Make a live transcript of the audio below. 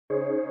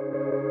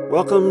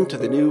Welcome to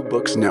the New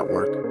Books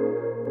Network.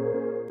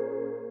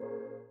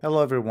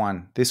 Hello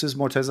everyone, this is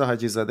Morteza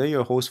Hajizadeh,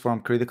 your host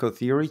from Critical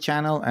Theory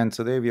channel, and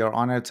today we are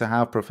honored to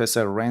have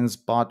Professor Rens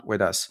Bod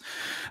with us.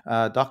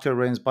 Dr.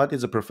 Rens Bod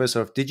is a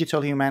professor of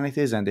digital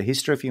humanities and the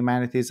history of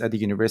humanities at the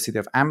University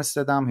of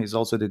Amsterdam. He's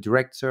also the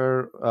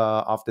director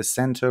of the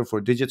Center for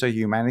Digital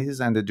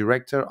Humanities and the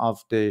director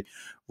of the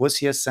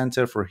Vossier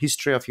Center for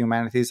History of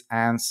Humanities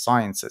and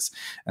Sciences.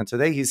 And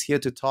today he's here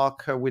to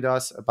talk with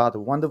us about a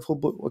wonderful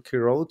book he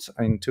wrote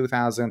in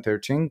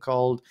 2013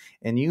 called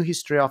A New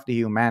History of the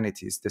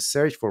Humanities, The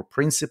Search for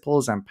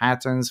Principles and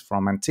Patterns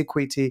from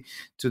Antiquity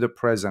to the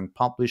Present,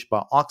 published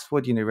by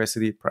Oxford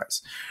University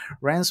Press.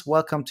 Rens,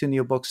 welcome to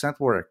New Books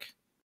Network.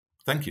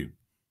 Thank you.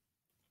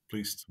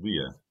 Pleased to be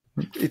here.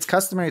 It's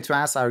customary to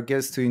ask our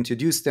guests to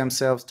introduce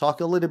themselves, talk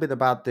a little bit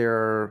about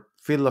their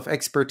field of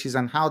expertise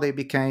and how they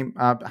became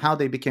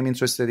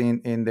interested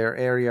in their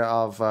area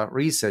of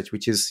research,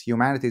 which is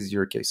humanities in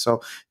your case.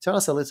 So tell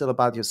us a little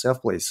about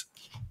yourself, please.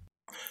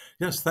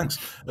 Yes, thanks.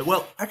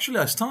 Well, actually,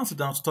 I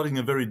started out studying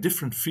a very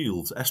different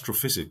field,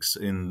 astrophysics,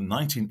 in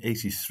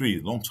 1983,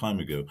 a long time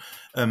ago.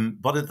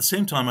 But at the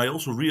same time, I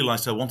also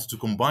realized I wanted to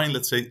combine,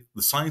 let's say,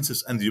 the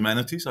sciences and the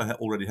humanities. I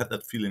already had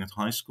that feeling at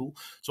high school.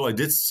 So I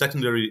did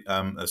secondary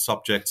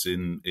subjects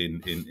in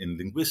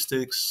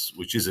linguistics,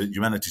 which is a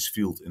humanities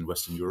field in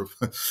Western Europe.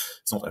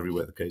 It's not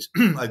everywhere the case.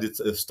 I did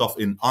stuff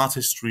in art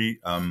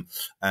history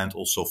and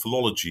also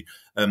philology.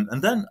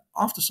 And then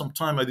after some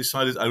time, I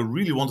decided I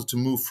really wanted to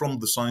move from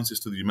the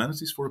sciences to the humanities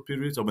for a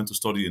period. I went to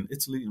study in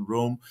Italy, in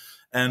Rome.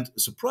 And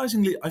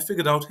surprisingly, I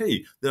figured out,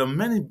 hey, there are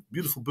many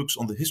beautiful books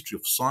on the history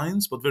of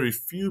science, but very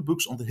few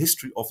books on the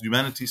history of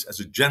humanities as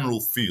a general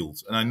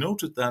field. And I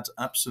noted that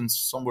absence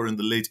somewhere in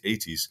the late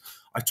 80s.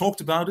 I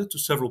talked about it to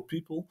several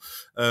people,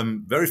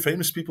 very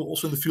famous people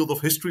also in the field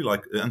of history,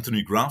 like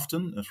Anthony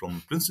Grafton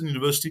from Princeton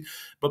University.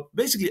 But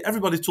basically,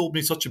 everybody told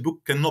me such a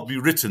book cannot be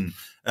written.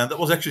 And that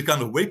was actually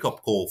kind of a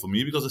wake-up call for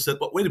me, because I said,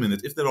 but wait a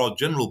minute, if there are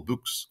general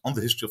books on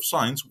the history of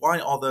science, why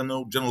are there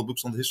no general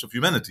books on the history of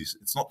humanities?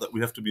 It's not that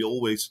we have to be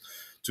always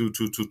to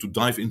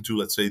dive into,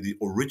 let's say, the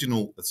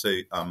original, let's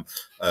say,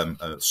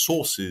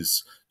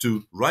 sources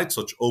to write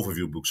such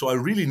overview books. So I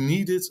really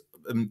needed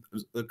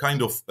a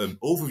kind of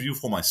overview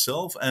for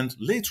myself. And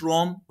later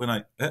on, when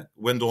I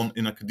went on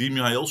in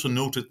academia, I also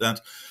noted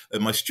that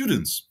my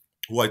students,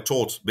 who I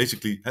taught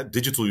basically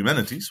digital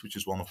humanities, which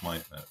is one of my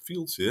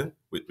fields here,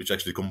 which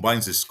actually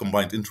combines this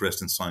combined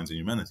interest in science and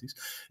humanities.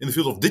 In the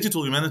field of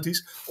digital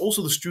humanities,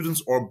 also the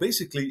students are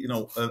basically,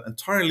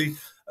 entirely,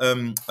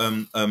 how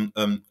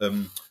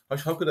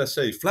could I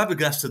say,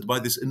 flabbergasted by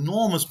this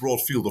enormous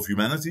broad field of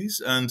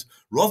humanities. And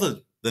rather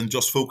than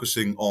just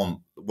focusing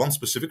on one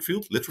specific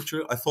field,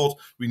 literature, I thought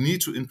we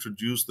need to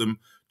introduce them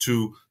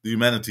to the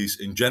humanities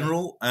in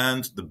general.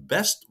 And the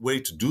best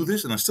way to do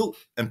this, and I still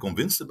am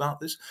convinced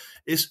about this,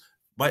 is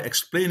by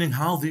explaining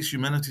how these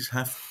humanities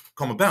have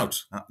come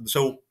about.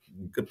 So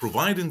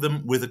providing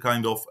them with a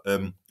kind of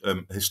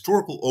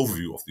historical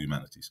overview of the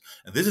humanities.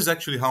 And this is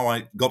actually how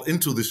I got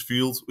into this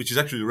field, which is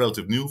actually a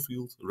relatively new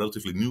field,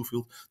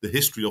 the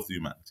history of the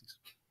humanities.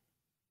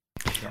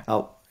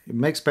 Yeah. It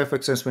makes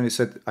perfect sense when you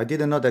said, I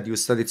didn't know that you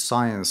studied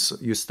science.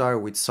 You started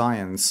with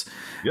science.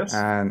 Yes.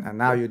 And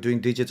now you're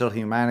doing digital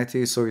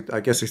humanities. So I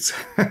guess it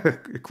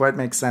quite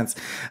makes sense.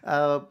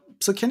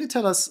 So can you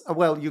tell us,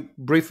 well, you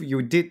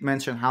did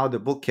mention how the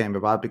book came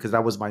about, because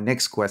that was my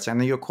next question.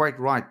 And you're quite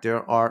right.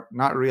 There are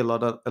not really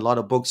a lot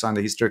of books on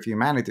the history of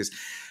humanities.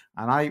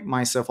 And I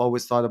myself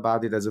always thought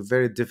about it as a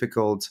very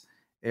difficult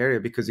area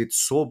because it's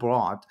so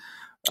broad.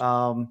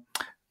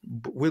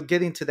 We'll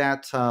get into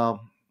that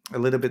a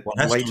little bit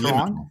later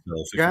on.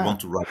 If you want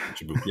to write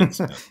such a book,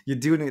 yes. You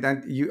do need,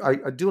 and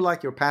I do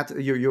like your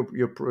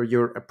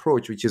your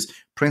approach, which is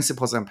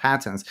principles and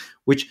patterns,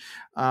 which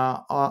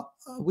I'll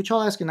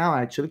ask you now.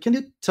 Actually, can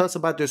you tell us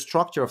about the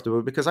structure of the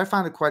book? Because I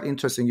found it quite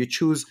interesting. You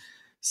choose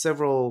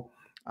several,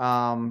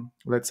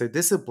 let's say,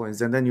 disciplines,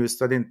 and then you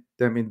study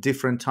them in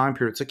different time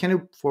periods. So, can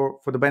you, for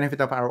the benefit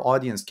of our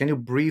audience, can you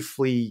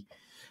briefly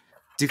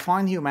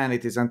define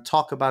humanities and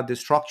talk about the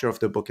structure of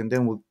the book, and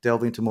then we'll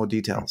delve into more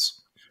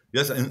details.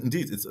 Yes, and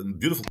indeed, it's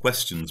beautiful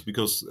questions,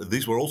 because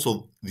these were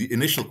also the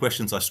initial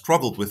questions I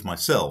struggled with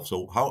myself.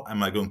 So how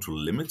am I going to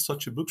limit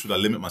such a book? Should I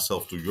limit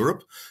myself to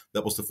Europe?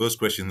 That was the first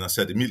question. And I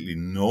said immediately,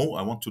 no,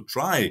 I want to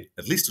try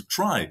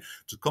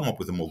to come up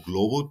with a more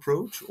global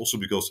approach. Also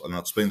because, and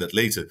I'll explain that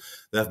later,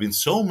 there have been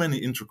so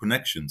many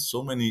interconnections,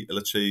 so many,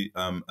 let's say,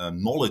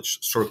 knowledge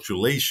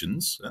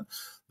circulations,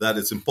 that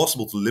it's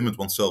impossible to limit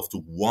oneself to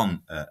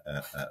one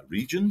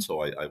region.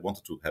 So I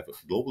wanted to have a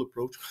global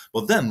approach.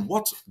 But then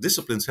what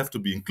disciplines have to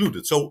be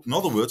included? So in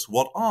other words,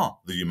 what are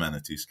the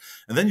humanities?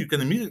 And then you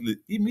can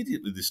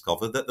immediately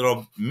discover that there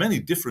are many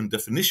different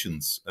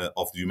definitions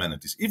of the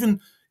humanities. Even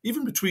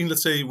even between,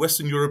 let's say,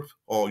 Western Europe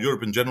or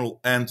Europe in general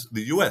and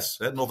the US,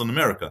 Northern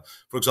America.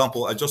 For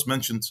example, I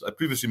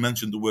previously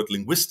mentioned the word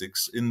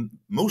linguistics. In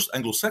most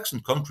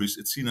Anglo-Saxon countries,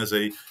 it's seen as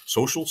a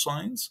social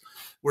science,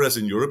 whereas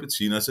in Europe, it's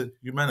seen as a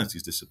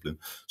humanities discipline.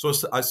 So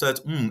I said,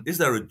 is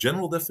there a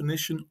general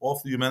definition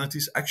of the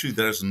humanities? Actually,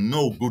 there's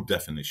no good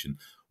definition.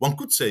 One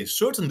could say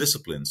certain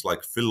disciplines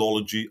like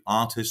philology,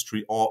 art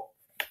history, are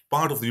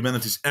part of the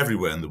humanities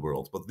everywhere in the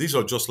world. But these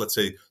are just, let's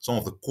say, some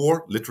of the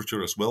core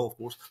literature as well, of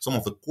course, some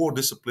of the core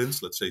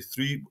disciplines, let's say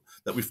 3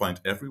 that we find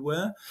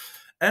everywhere.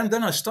 And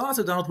then I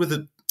started out with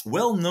a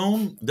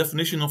well-known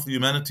definition of the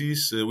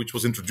humanities, which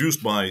was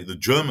introduced by the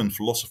German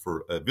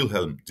philosopher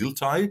Wilhelm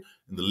Dilthey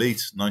in the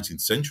late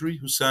 19th century,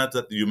 who said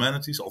that the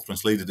humanities, I'll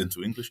translate it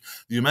into English,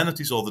 the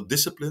humanities are the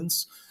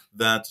disciplines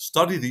that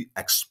study the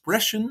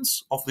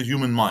expressions of the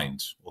human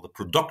mind, or the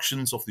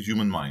productions of the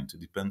human mind.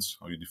 It depends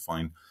how you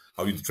define,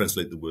 how you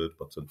translate the word.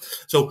 But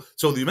so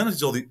the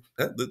humanities are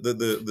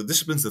the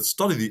disciplines that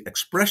study the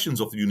expressions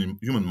of the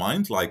human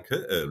mind, like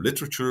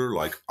literature,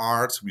 like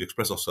art. We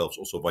express ourselves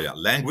also via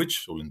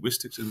language, so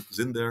linguistics is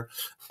in there,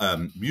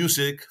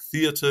 music,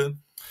 theater.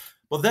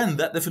 But then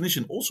that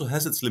definition also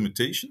has its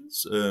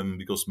limitations,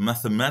 because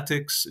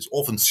mathematics is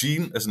often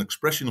seen as an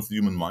expression of the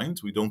human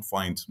mind. We don't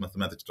find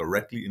mathematics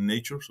directly in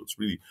nature, so it's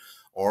really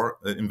our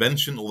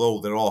invention, although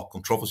there are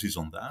controversies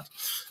on that.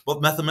 But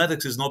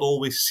mathematics is not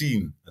always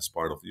seen as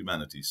part of the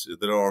humanities.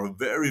 There are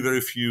very, very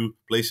few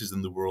places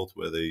in the world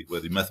where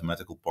the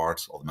mathematical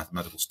part or the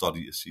mathematical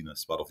study is seen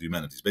as part of the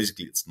humanities.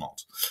 Basically, it's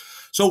not.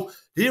 So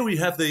here we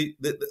have the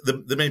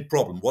main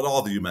problem. What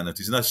are the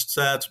humanities? And I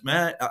said,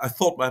 I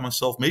thought by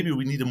myself, maybe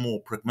we need a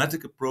more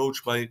pragmatic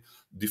approach by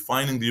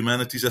defining the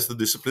humanities as the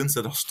disciplines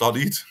that are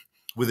studied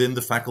within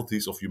the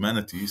faculties of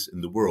humanities in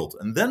the world.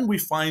 And then we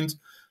find,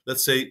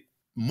 let's say,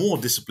 more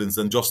disciplines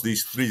than just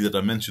these 3 that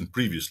I mentioned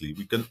previously.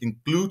 We can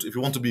include, if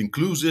you want to be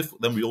inclusive,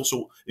 then we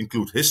also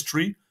include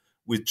history,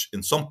 which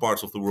in some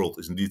parts of the world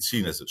is indeed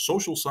seen as a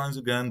social science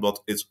again, but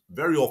it's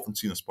very often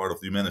seen as part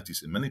of the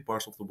humanities in many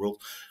parts of the world.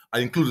 I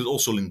included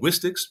also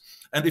linguistics.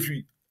 And if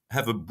you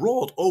have a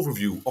broad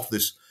overview of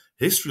this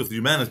history of the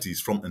humanities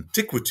from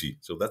antiquity,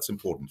 so that's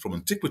important, from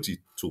antiquity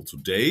till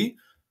today,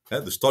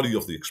 the study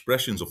of the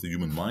expressions of the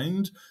human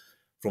mind,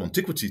 from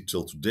antiquity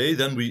till today,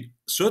 then we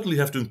certainly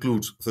have to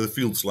include the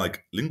fields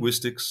like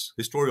linguistics,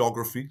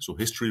 historiography, so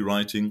history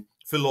writing,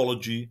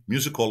 philology,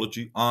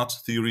 musicology, art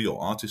theory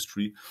or art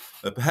history,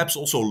 perhaps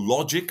also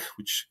logic,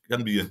 which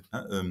can be,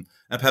 and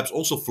perhaps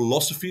also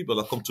philosophy, but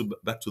I'll come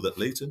back to that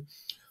later,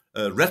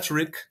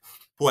 rhetoric,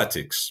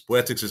 poetics.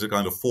 Poetics is a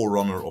kind of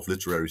forerunner of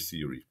literary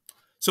theory.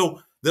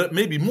 So there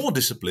may be more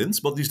disciplines,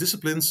 but these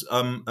disciplines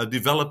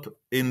develop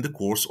in the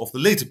course of the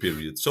later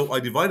period. So I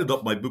divided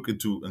up my book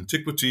into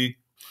antiquity,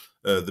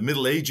 the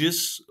Middle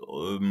Ages,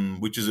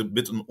 which is a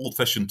bit an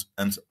old-fashioned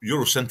and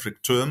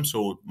Eurocentric term.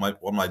 So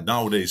one might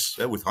nowadays,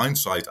 with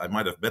hindsight, I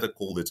might have better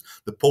called it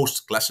the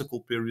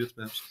post-classical period,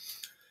 perhaps.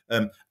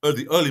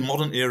 The early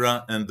modern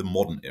era and the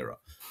modern era.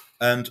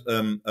 And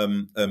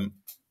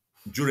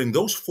during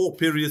those 4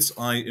 periods,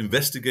 I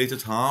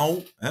investigated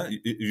how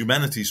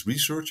humanities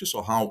researchers,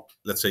 or how,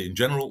 let's say, in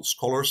general,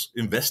 scholars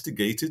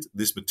investigated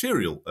this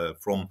material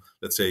from,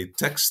 let's say,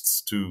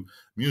 texts to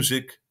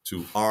music,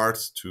 to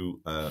art, to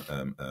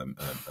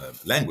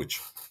language.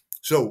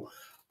 So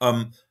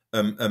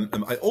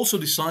I also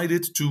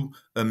decided to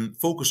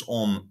focus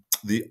on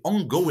the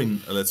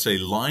ongoing, let's say,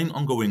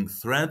 ongoing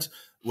thread,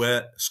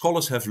 where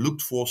scholars have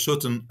looked for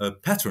certain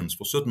patterns,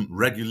 for certain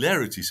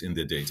regularities in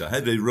their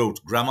data. They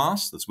wrote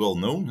grammars, that's well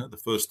known. The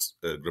first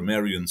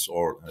grammarians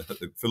or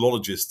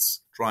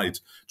philologists tried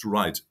to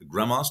write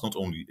grammars, not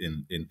only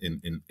in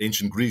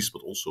ancient Greece,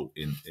 but also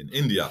in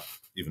India,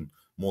 even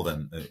more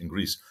than in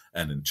Greece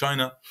and in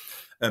China.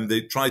 And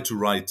they tried to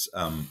write,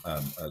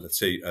 let's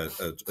say,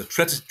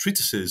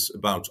 treatises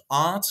about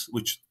art,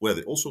 where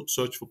they also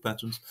search for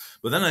patterns.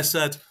 But then I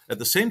said, at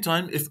the same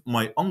time, if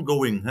my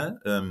ongoing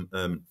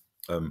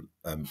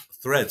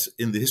thread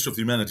in the history of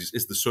the humanities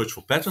is the search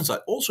for patterns, I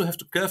also have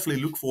to carefully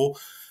look for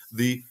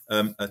the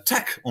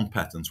attack on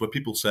patterns, where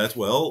people said,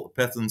 well,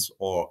 patterns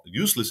are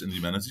useless in the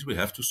humanities. We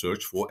have to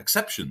search for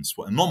exceptions,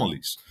 for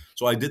anomalies.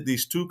 So I did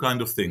these 2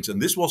 kind of things.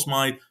 And this was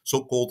my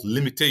so-called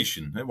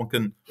limitation. One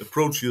can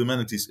approach the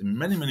humanities in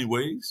many, many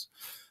ways.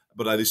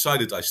 But I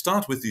decided I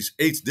start with these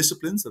 8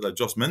 disciplines that I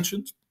just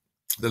mentioned.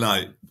 Then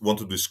I want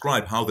to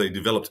describe how they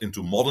developed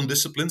into modern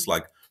disciplines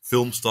like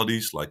film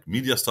studies, like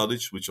media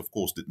studies, which of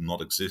course did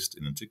not exist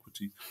in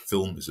antiquity.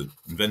 Film is an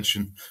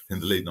invention in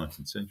the late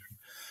 19th century.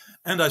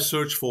 And I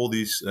search for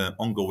these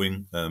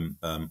ongoing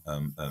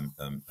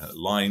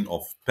line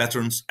of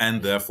patterns,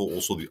 and therefore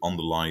also the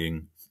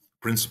underlying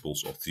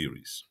principles or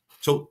theories.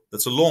 So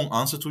that's a long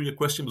answer to your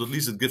question, but at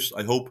least it gives,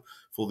 I hope,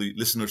 for the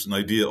listeners an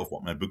idea of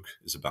what my book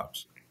is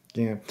about.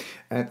 Yeah,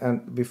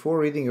 and before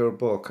reading your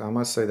book, I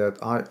must say that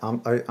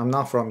I'm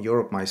not from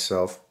Europe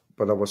myself,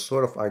 but I was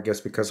sort of, I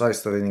guess, because I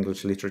studied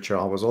English literature,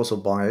 I was also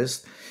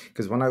biased,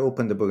 because when I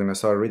opened the book and I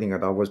started reading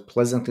it, I was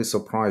pleasantly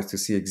surprised to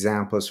see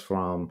examples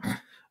from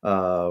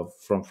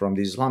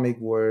the Islamic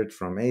world,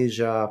 from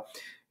Asia,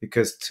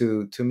 Because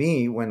to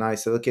me, when I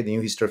said, okay, the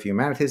new history of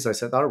humanities, I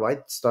said, all right,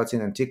 it starts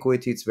in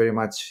Antiquity. It's very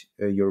much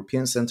a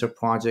European centered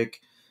project,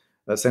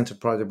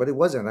 but it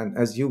wasn't. And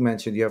as you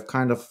mentioned, you have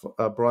kind of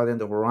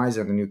broadened the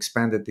horizon, and you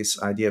expanded this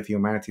idea of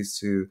humanities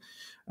to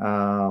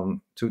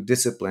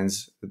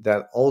disciplines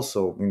that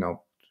also,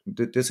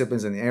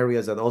 disciplines and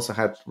areas that also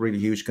had really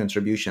huge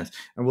contributions.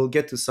 And we'll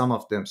get to some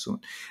of them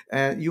soon.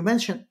 You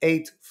mentioned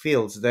 8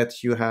 fields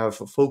that you have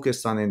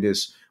focused on in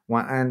this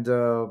one,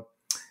 and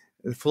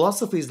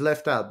philosophy is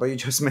left out, but you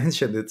just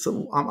mentioned it.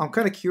 So I'm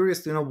kind of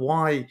curious to know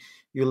why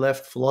you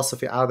left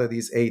philosophy out of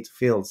these 8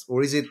 fields,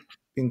 or is it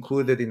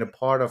included in a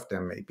part of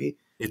them, maybe?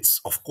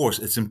 It's, of course,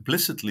 it's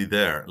implicitly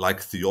there,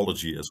 like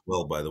theology as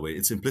well, by the way.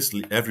 It's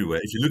implicitly everywhere.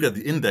 If you look at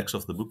the index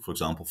of the book, for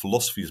example,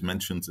 philosophy is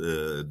mentioned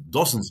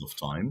dozens of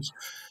times.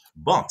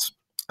 But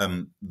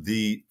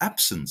the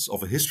absence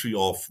of a history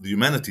of the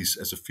humanities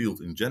as a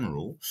field in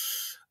general,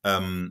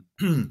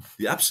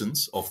 the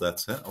absence of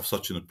that, of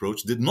such an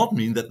approach, did not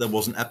mean that there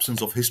was an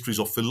absence of histories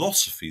of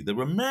philosophy. There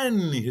were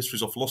many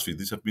histories of philosophy.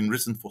 These have been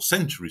written for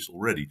centuries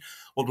already.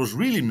 What was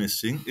really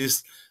missing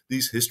is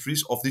these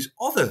histories of these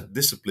other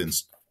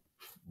disciplines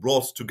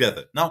brought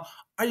together. Now,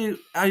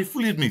 I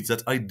fully admit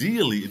that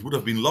ideally it would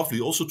have been lovely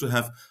also to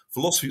have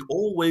philosophy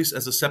always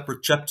as a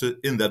separate chapter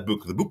in that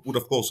book. The book would,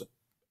 of course,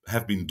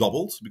 have been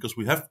doubled, because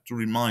we have to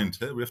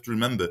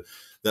remember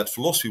that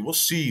philosophy was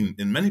seen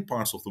in many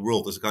parts of the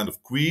world as a kind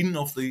of queen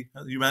of the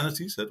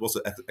humanities. It was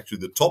actually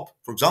the top,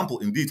 for example,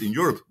 indeed in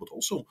Europe, but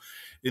also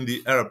in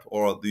the Arab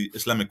or the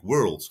Islamic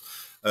world.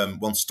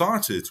 One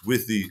started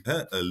with the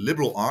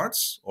liberal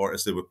arts, or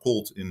as they were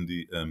called in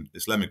the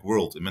Islamic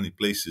world in many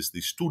places,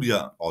 the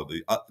studia or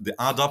the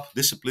adab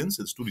disciplines,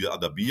 the studia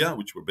adabiyya,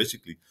 which were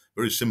basically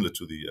very similar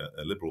to the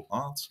liberal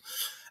arts.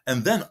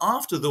 And then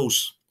after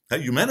those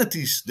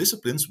humanities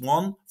disciplines,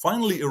 one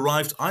finally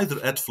arrived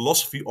either at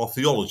philosophy or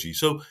theology.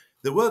 So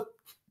there were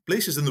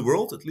places in the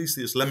world, at least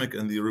the Islamic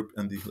and the Europe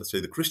and the, let's say,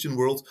 the Christian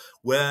world,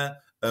 where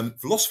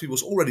philosophy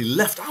was already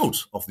left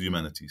out of the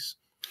humanities.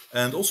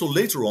 And also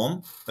later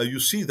on,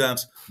 you see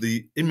that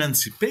the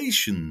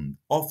emancipation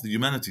of the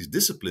humanities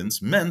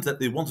disciplines meant that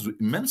they wanted to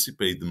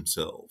emancipate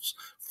themselves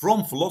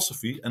from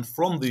philosophy and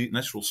from the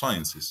natural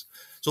sciences.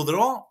 So there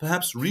are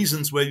perhaps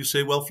reasons where you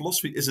say, well,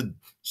 philosophy is a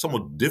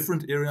somewhat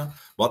different area,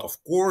 but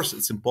of course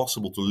it's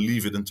impossible to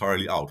leave it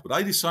entirely out. But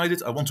I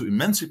decided I want to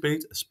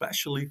emancipate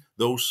especially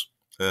those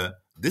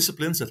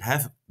disciplines that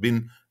have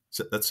been,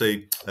 let's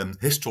say,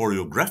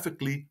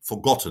 historiographically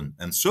forgotten.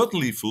 And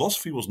certainly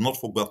philosophy was not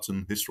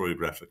forgotten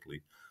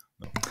historiographically.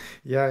 No.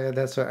 Yeah,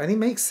 that's right. And it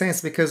makes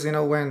sense because,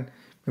 when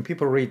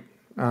people read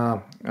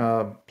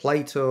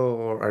Plato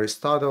or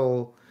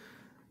Aristotle,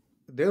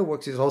 their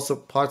works is also,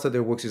 part of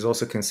their works is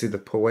also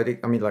considered poetic.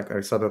 I mean, like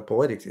Aristotle,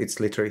 poetics, it's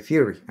literary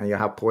theory, and you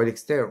have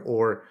poetics there.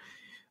 Or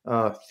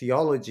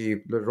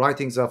theology, the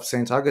writings of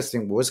Saint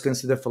Augustine was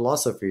considered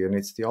philosophy, and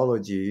it's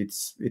theology.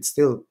 It's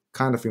still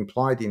kind of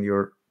implied in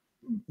your.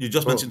 You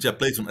just mentioned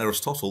Plato and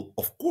Aristotle.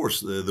 Of course,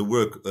 the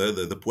work,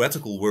 the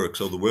poetical work,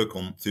 so the work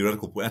on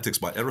theoretical poetics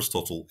by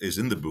Aristotle is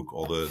in the book,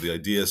 or the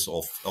ideas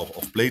of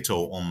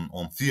Plato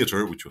on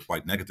theater, which were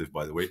quite negative,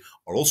 by the way,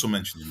 are also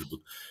mentioned in the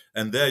book.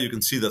 And there you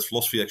can see that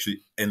philosophy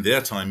actually, in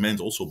their time, meant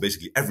also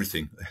basically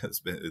everything.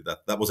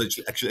 that was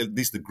actually at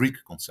least the Greek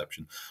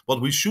conception. But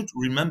we should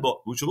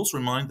also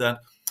remind that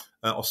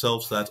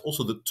ourselves that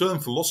also the term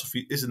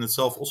philosophy is in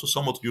itself also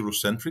somewhat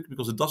Eurocentric,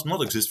 because it does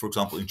not exist, for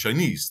example, in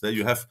Chinese. There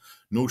you have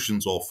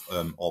notions of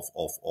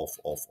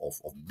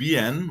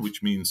bian,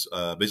 which means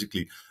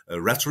basically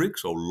rhetoric,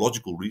 so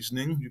logical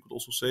reasoning, you could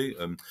also say,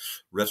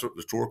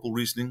 rhetorical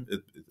reasoning.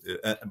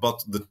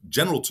 But the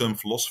general term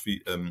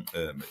philosophy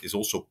is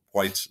also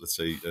quite, let's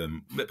say,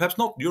 perhaps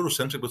not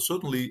Eurocentric, but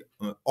certainly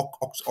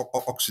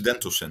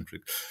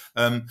Occidentocentric.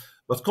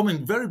 But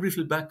coming very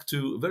briefly,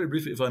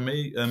 if I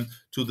may,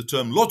 to the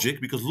term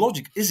logic, because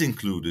logic is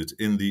included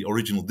in the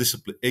original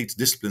 8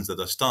 disciplines that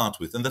I start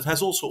with. And that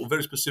has also a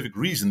very specific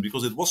reason,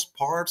 because it was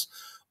part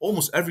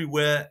almost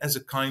everywhere as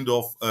a kind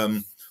of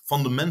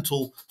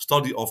fundamental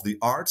study of the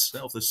arts,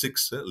 of the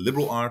 6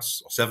 liberal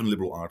arts, or 7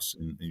 liberal arts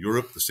in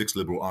Europe, the 6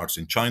 liberal arts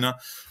in China,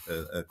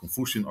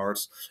 Confucian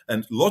arts.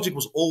 And logic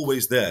was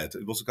always there.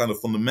 It was a kind of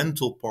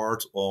fundamental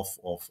part of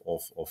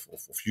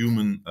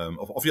human,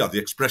 the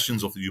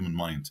expressions of the human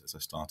mind, as I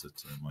started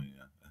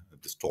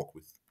this talk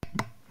with.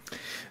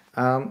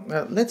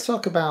 Let's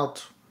talk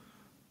about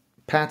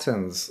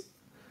patterns.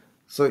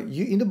 So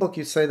in the book,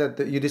 you say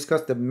that you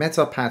discuss the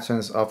meta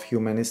patterns of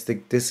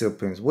humanistic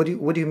disciplines. What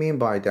do you mean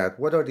by that?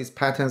 What are these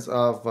patterns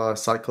of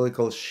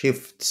cyclical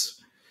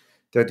shifts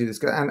that you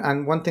discuss?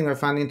 And one thing I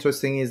found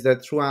interesting is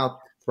that throughout,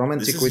 from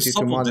Antiquity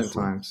to modern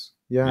times,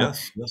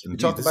 yes, you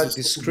talk about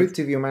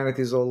descriptive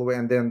humanities all the way,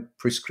 and then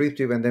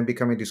prescriptive, and then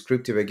becoming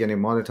descriptive again in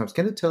modern times.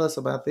 Can you tell us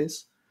about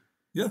this?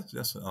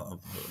 Yes, I'd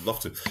love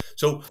to.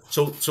 So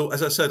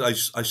as I said, I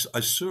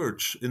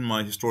search in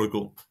my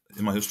historical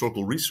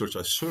research.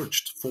 I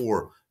searched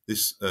for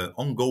this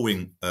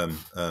ongoing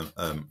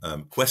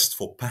quest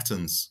for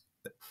patterns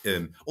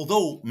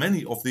although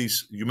many of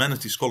these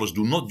humanities scholars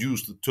do not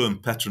use the term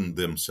pattern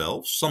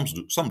themselves,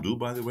 some do,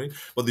 by the way,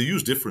 but they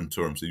use different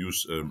terms. They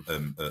use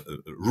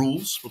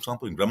rules, for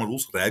example, in grammar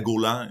rules,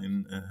 regula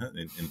in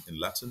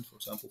Latin, for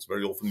example, it's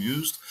very often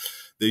used.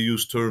 They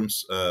use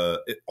terms,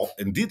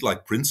 indeed,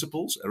 like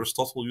principles.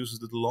 Aristotle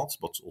uses it a lot,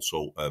 but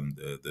also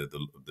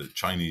the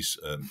Chinese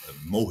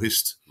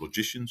Mohist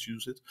logicians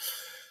use it.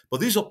 But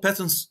these are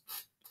patterns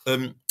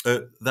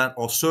that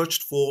are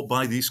searched for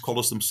by these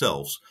scholars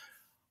themselves.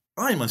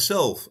 I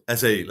myself,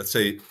 as a, let's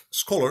say,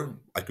 scholar,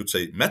 I could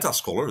say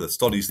meta-scholar that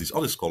studies these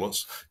other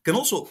scholars, can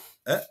also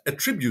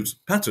attribute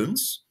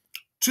patterns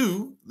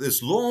to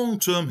this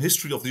long-term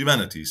history of the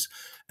humanities.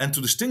 And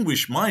to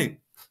distinguish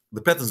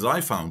the patterns that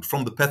I found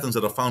from the patterns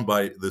that are found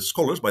by the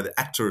scholars, by the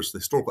actors, the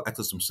historical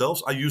actors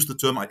themselves, I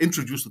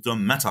introduced the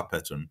term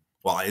meta-pattern.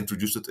 Well, I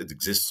introduced it, it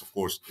exists, of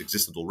course,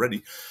 existed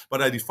already,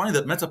 but I defined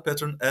that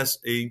meta-pattern as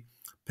a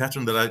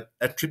pattern that I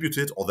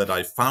attributed, or that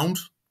I found,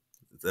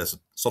 there's a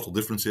subtle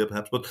difference here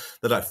perhaps, but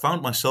that I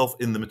found myself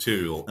in the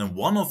material. And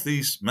one of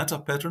these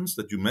meta-patterns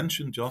that you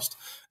mentioned just,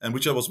 and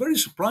which I was very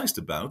surprised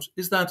about,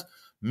 is that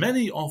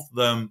many of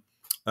the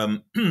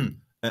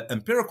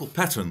empirical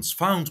patterns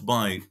found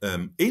by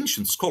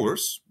ancient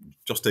scholars,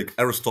 just take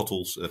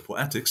Aristotle's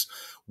Poetics,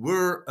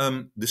 were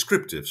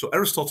descriptive. So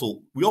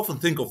Aristotle, we often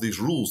think of these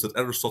rules that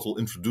Aristotle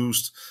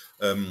introduced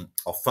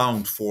are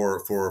found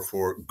for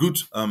good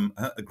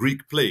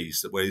Greek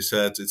plays, where he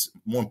said it's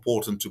more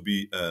important to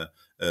be,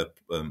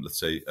 let's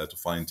say, to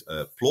find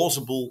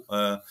plausible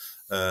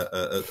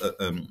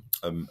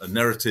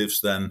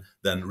narratives than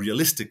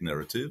realistic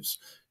narratives.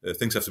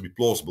 Things have to be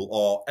plausible,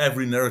 or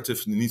every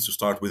narrative needs to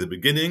start with a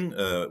beginning,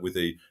 with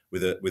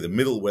a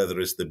middle where there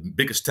is the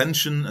biggest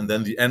tension, and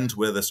then the end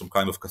where there's some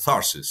kind of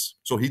catharsis.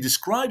 So he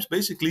describes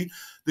basically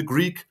the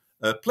Greek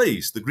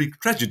plays, the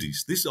Greek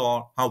tragedies. These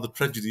are how the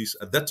tragedies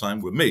at that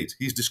time were made.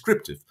 He's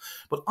descriptive.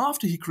 But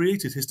after he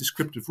created his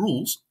descriptive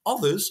rules,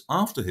 others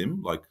after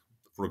him, like,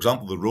 for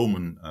example, the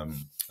Roman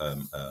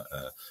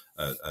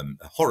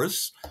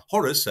Horace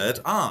said,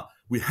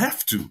 we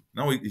have to,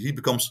 now he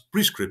becomes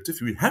prescriptive,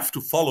 we have to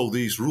follow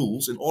these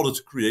rules in order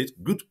to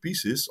create good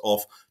pieces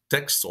of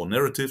texts or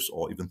narratives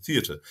or even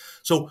theatre.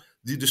 So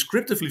the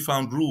descriptively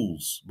found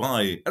rules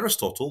by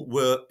Aristotle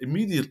were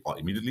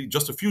immediately,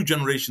 just a few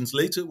generations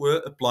later,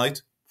 were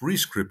applied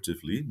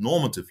prescriptively,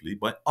 normatively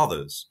by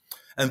others.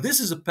 And this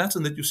is a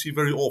pattern that you see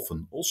very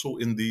often, also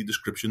in the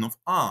description of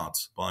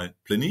art by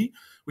Pliny,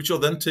 which are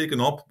then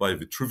taken up by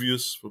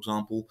Vitruvius, for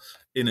example,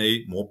 in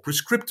a more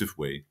prescriptive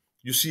way.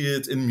 You see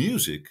it in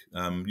music.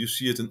 You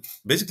see it in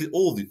basically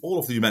all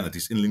of the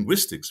humanities. In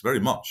linguistics, very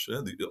much.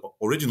 The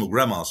original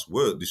grammars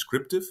were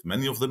descriptive,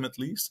 many of them at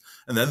least,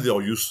 and then they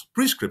are used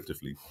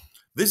prescriptively.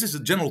 This is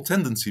a general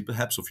tendency,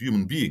 perhaps, of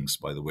human beings,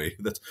 by the way,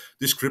 that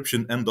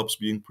description ends up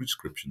being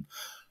prescription.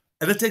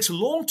 And it takes a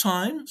long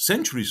time,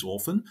 centuries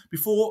often,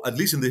 before, at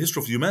least in the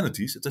history of the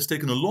humanities, it has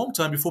taken a long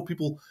time before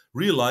people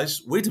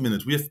realize, wait a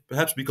minute, we have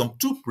perhaps become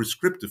too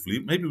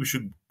prescriptively. Maybe we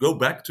should go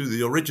back to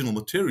the original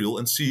material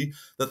and see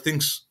that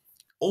things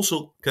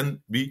also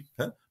can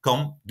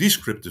come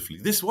descriptively.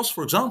 This was,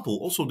 for example,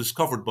 also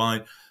discovered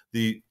by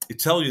the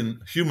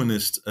Italian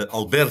humanist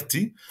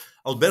Alberti.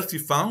 Alberti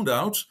found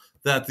out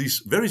that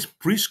these very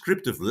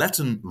prescriptive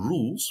Latin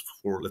rules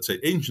for, let's say,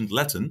 ancient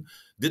Latin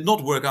did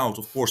not work out,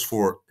 of course,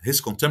 for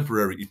his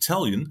contemporary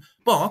Italian,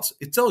 but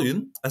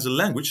Italian as a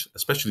language,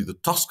 especially the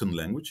Tuscan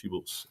language, he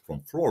was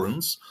from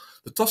Florence,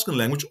 the Tuscan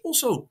language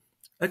also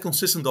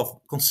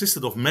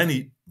consisted of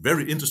many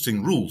very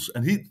interesting rules.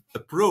 And he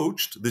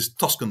approached this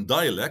Tuscan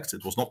dialect,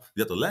 it was not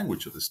yet a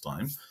language at this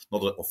time,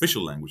 not an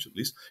official language at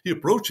least, he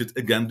approached it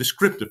again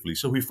descriptively.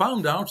 So he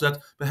found out that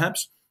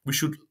perhaps we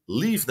should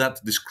leave that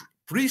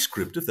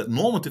prescriptive, that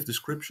normative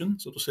description,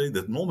 so to say,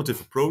 that normative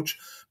approach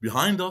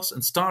behind us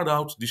and start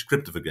out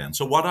descriptive again.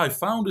 So what I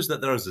found is that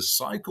there is a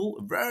cycle,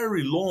 a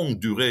very long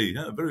durée,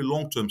 a very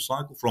long-term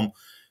cycle from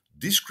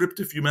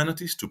descriptive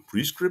humanities to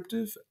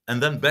prescriptive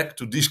and then back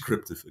to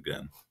descriptive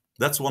again.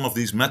 That's one of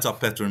these meta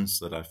patterns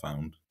that I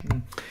found.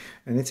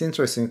 And it's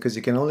interesting because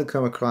you can only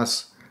come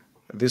across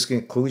this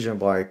conclusion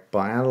by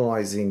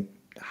analyzing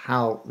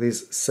how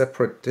these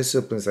separate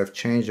disciplines have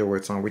changed over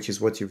time, which is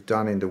what you've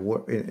done in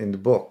the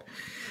book.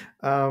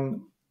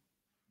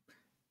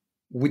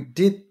 We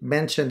did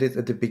mention it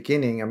at the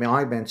beginning. I mean,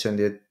 I mentioned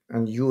it,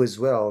 and you as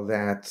well,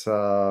 that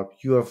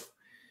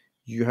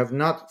you have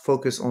not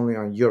focused only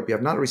on Europe. You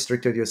have not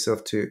restricted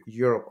yourself to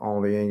Europe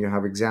only, and you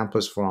have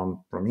examples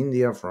from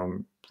India,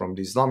 from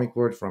the Islamic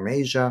world, from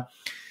Asia.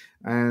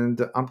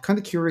 And I'm kind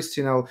of curious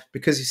to know,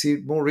 because you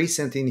see, more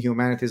recently in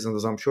humanities, and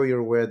as I'm sure you're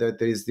aware, that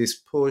there is this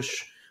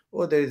push,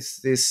 or there is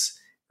this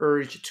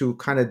urge to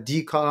kind of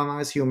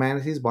decolonize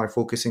humanities by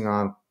focusing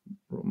on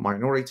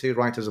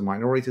writers of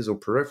minorities or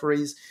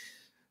peripheries.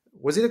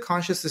 Was it a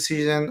conscious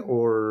decision,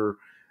 or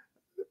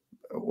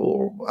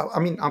I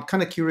mean, I'm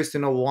kind of curious to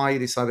know why you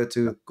decided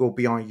to go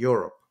beyond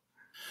Europe.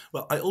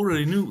 Well, I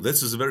already knew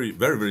this is a very,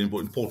 very, very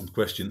important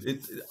question.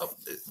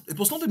 It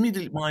was not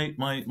immediately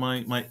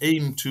my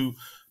aim to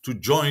to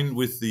join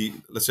with the,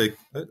 let's say,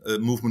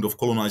 movement of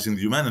colonizing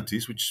the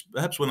humanities, which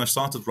perhaps when I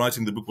started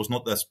writing the book was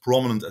not as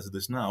prominent as it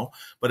is now.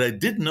 But I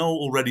did know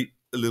already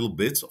a little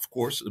bit, of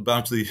course,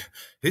 about the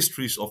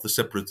histories of the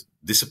separate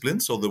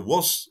disciplines. So there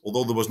was,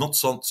 although there was not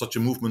such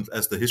a movement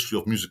as the history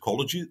of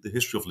musicology, the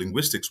history of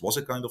linguistics was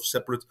a kind of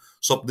separate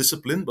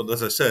sub-discipline. But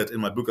as I said, in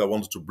my book, I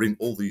wanted to bring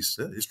all these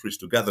histories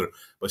together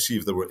by see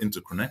if there were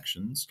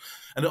interconnections.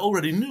 And I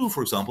already knew,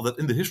 for example, that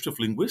in the history of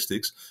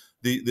linguistics,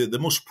 the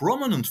most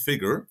prominent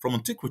figure from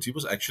antiquity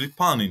was actually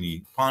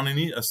Panini.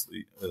 Panini, as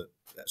the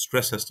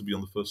stress has to be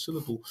on the first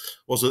syllable,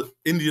 was an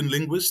Indian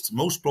linguist,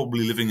 most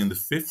probably living in the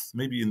 5th,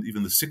 maybe in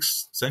even the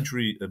 6th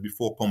century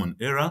before Common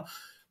Era.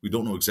 We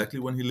don't know exactly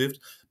when he lived,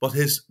 but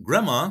his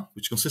grammar,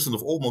 which consisted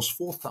of almost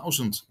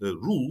 4,000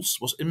 rules,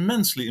 was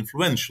immensely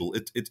influential.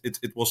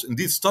 It was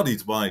indeed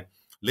studied by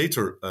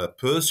later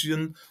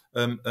Persian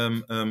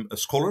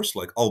scholars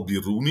like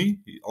Al-Biruni.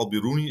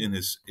 Al-Biruni in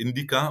his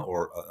Indica,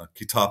 or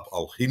Kitab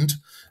al-Hind,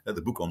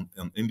 the book on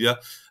India,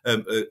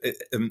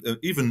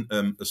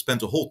 even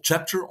spent a whole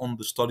chapter on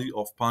the study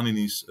of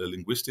Panini's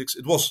linguistics.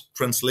 It was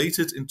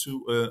translated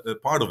into,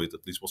 part of it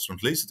at least was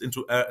translated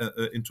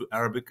into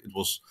Arabic. It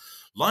was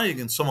lying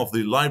in some of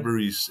the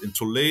libraries in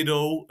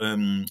Toledo,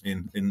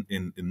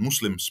 in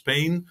Muslim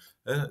Spain,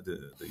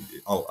 the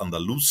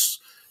Al-Andalus,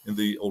 from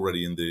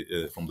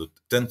the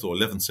 10th or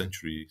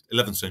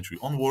 11th century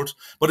onwards.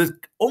 But it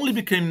only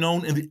became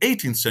known in the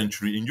 18th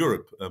century in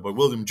Europe by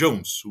William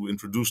Jones, who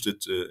introduced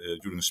it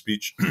during a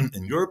speech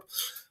in Europe.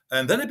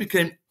 And then it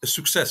became a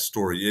success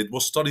story. It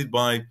was studied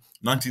by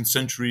 19th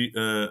century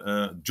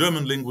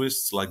German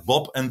linguists like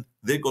Bob, and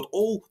they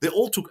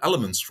all took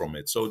elements from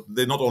it. So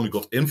they not only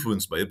got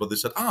influenced by it, but they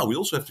said, we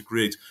also have to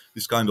create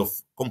this kind of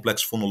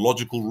complex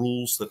phonological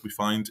rules that we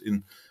find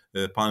in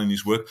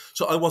Panini's work.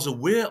 So I was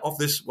aware of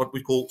this, what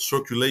we call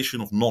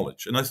circulation of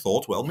knowledge. And I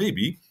thought, well,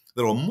 maybe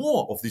there are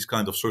more of these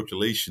kind of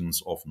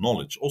circulations of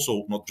knowledge.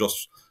 Also, not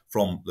just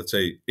from, let's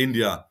say,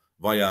 India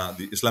via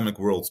the Islamic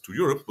world to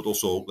Europe, but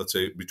also, let's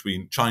say,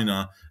 between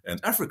China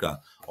and Africa.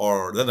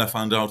 Or then I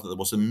found out that there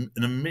was an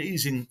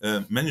amazing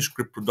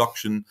manuscript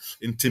production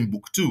in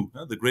Timbuktu,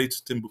 the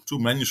great Timbuktu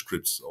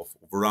manuscripts of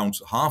around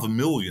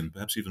 500,000,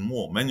 perhaps even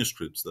more,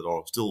 manuscripts that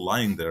are still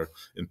lying there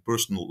in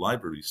personal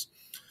libraries.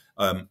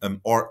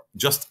 Are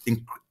just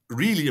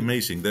really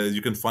amazing.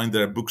 You can find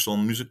their books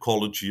on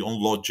musicology, on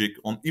logic,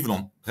 even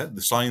on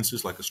the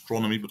sciences like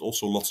astronomy, but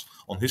also lots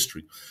on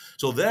history.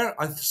 So there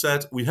I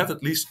said we have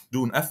at least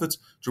do an effort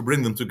to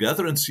bring them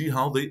together and see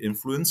how they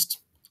influenced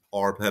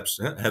or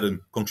perhaps had a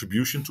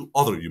contribution to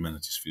other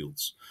humanities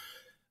fields.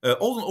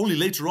 Only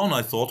later on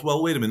I thought,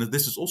 well, wait a minute,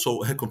 this is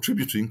also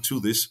contributing to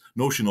this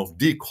notion of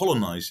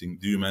decolonizing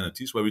the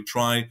humanities, where we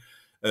try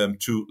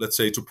to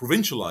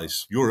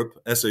provincialize Europe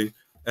as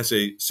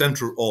a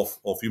center of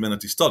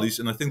humanities studies.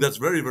 And I think that's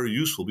very, very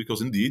useful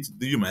because indeed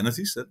the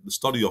humanities, the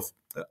study of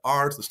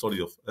art, the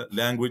study of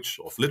language,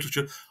 of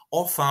literature,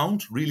 are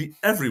found really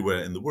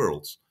everywhere in the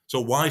world. So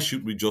why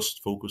should we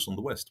just focus on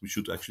the West? We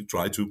should actually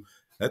try to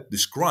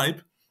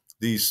describe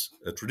these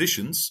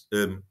traditions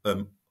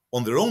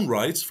on their own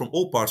rights from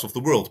all parts of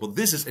the world. But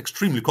this is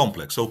extremely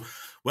complex. So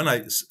when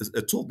I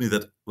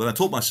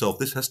told myself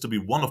this has to be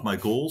one of my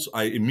goals,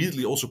 I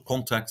immediately also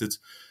contacted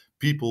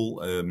people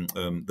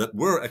that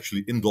were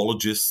actually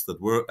Indologists, that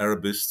were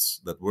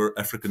Arabists, that were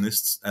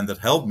Africanists, and that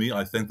helped me,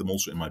 I thank them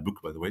also in my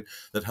book, by the way,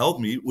 that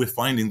helped me with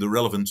finding the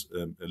relevant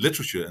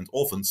literature and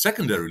often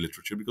secondary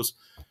literature, because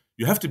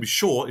you have to be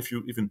sure, if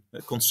you even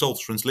consult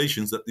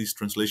translations, that these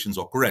translations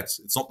are correct.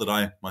 It's not that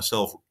I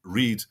myself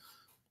read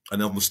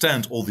and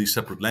understand all these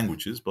separate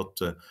languages, but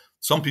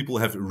some people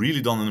have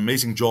really done an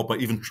amazing job by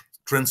even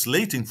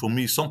translating for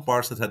me some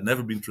parts that had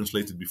never been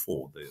translated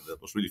before.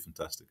 That was really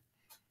fantastic.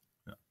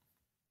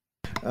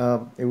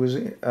 It was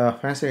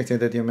fascinating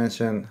that you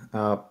mentioned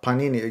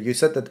Panini. You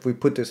said that we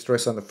put the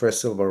stress on the first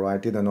syllable, right? I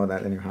didn't know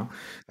that anyhow.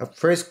 I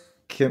first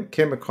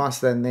came across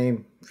that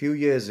name a few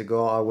years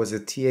ago. I was a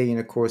TA in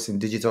a course in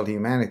digital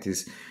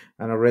humanities,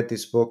 and I read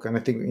this book. And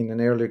I think in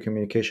an earlier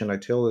communication, I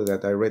told you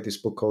that I read this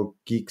book called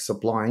Geek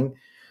Sublime.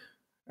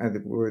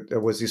 And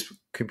there was this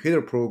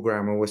computer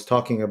programmer was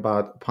talking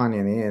about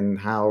Panini and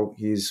how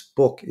his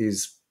book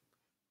is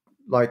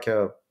like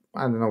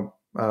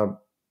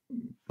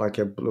like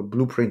a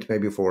blueprint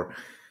maybe for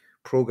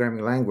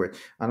programming language.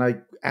 And I,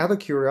 out of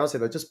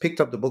curiosity, I just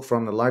picked up the book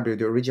from the library,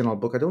 the original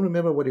book. I don't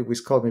remember what it was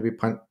called, maybe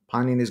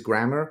Panini's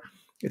Grammar.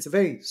 It's a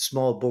very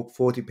small book,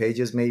 40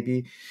 pages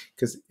maybe,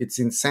 because it's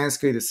in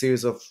Sanskrit, a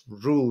series of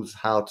rules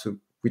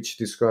which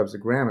describes the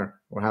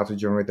grammar or how to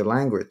generate the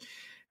language.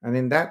 And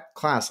in that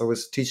class, I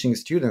was teaching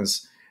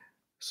students.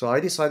 So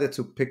I decided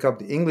to pick up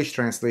the English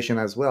translation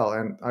as well.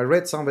 And I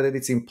read somewhere that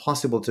it's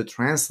impossible to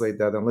translate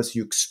that unless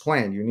you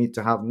explain. You need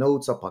to have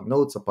notes upon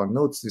notes upon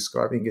notes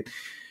describing it.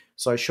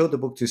 So I showed the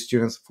book to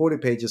students, 40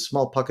 pages,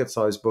 small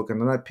pocket-sized book.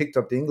 And then I picked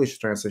up the English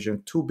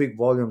translation, 2 big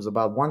volumes,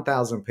 about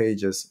 1,000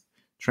 pages,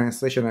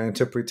 translation and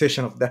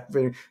interpretation of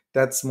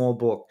that small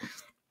book.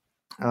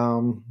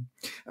 And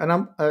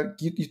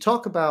you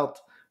talk about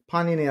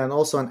Panini and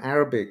also an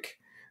Arabic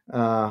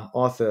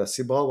author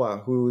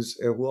Sibawa, who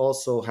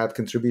also had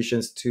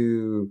contributions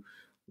to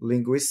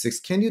linguistics.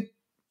 Can you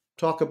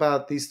talk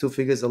about these two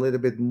figures a little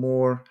bit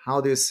more, how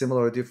they're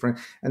similar or different?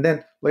 And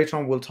then later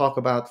on, we'll talk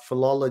about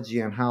philology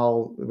and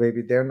how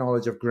maybe their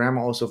knowledge of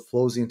grammar also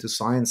flows into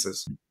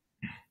sciences.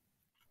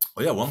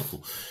 Oh yeah,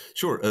 wonderful.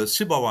 Sure.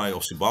 Sibawai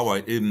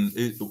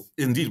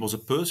indeed was a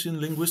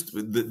Persian linguist.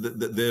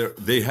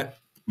 They had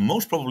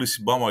most probably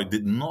Sibawai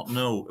did not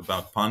know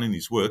about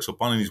Panini's work. So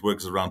Panini's work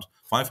is around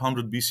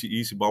 500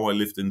 BCE. Sibawai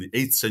lived in the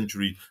 8th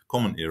century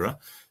Common Era.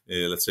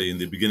 Let's say in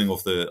the beginning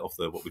of the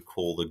what we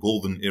call the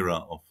golden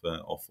era of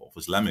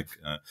Islamic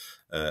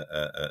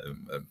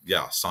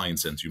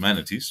science and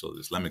humanities, so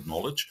Islamic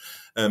knowledge,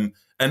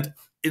 and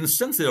in a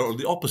sense they are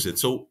the opposite.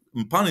 So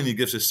Panini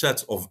gives a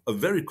set of a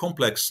very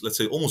complex, let's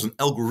say almost an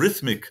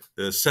algorithmic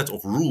set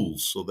of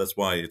rules. So that's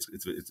why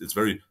it's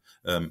very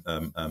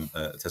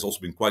it has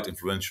also been quite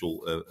influential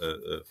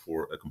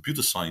for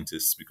computer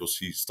scientists, because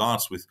he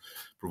starts with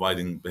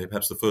providing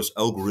perhaps the first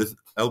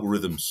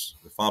algorithms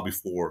far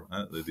before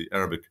the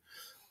Arabic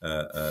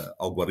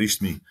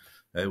algorithmi,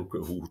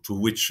 to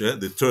which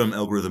the term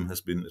algorithm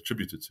has been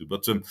attributed to.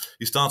 But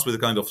he starts with a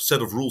kind of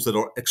set of rules that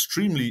are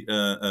extremely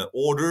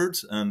ordered,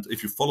 and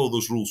if you follow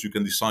those rules, you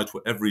can decide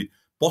for every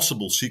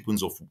possible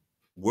sequence of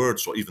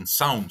words or even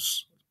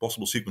sounds,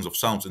 possible sequence of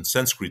sounds in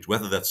Sanskrit,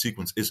 whether that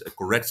sequence is a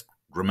correct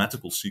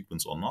grammatical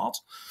sequence or not.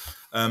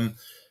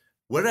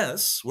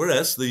 Whereas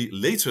the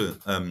later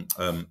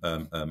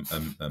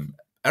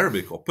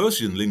Arabic or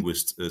Persian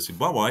linguist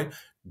Sibawai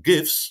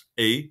gives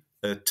a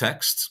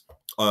text,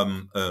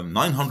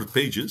 900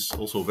 pages,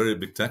 also a very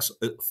big text,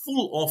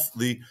 full of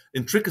the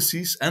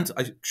intricacies, and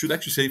I should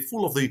actually say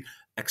full of the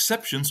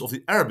exceptions of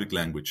the Arabic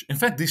language. In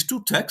fact, these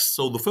two texts,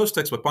 so the first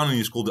text by Panini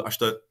is called the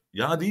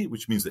Ashtayadi,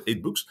 which means the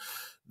 8 books.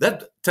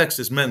 That text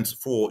is meant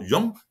for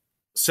young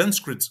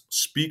Sanskrit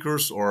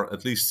speakers, or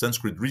at least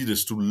Sanskrit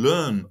readers, to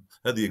learn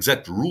the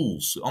exact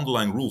rules, the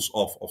underlying rules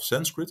of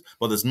Sanskrit,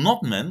 but it's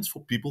not meant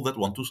for people that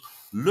want to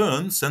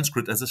learn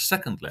Sanskrit as a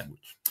second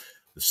language.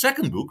 The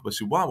second book by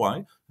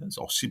Sibawai,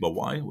 or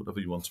Sibawai, whatever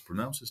you want to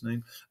pronounce his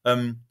name,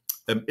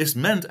 is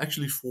meant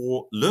actually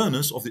for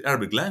learners of the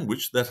Arabic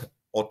language that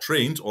are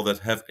trained or that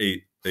have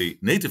a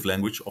native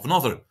language of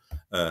another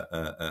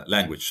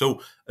language.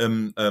 So,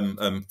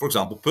 for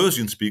example,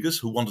 Persian speakers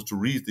who wanted to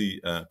read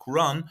the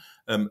Quran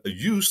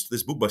used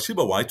this book by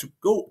Sibawai to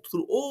go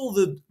through all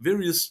the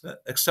various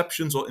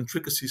exceptions or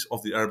intricacies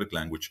of the Arabic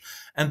language.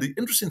 And the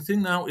interesting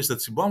thing now is that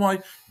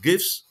Sibawai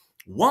gives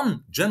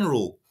one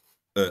general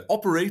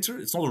operator.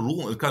 It's not a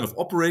rule, a kind of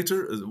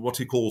operator, what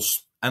he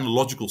calls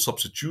analogical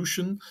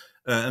substitution.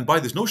 And by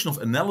this notion of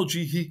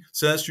analogy, he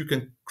says you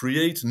can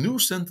create new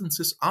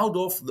sentences out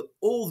of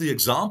all the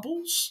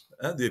examples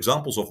of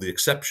the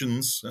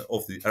exceptions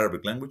of the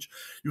Arabic language.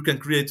 You can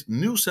create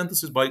new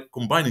sentences by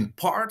combining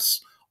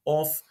parts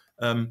of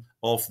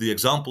the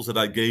examples that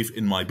I gave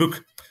in my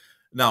book.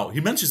 Now,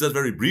 he mentions that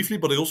very briefly,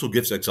 but he also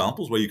gives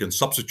examples where you can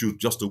substitute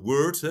just a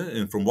word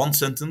from one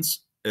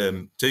sentence.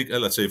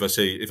 Let's say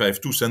if I have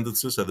two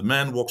sentences, the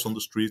man walks on the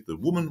street, the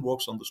woman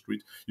walks on the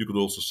street. You could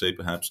also say,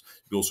 perhaps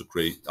you could also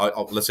create,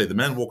 let's say the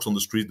man walks on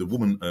the street, the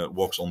woman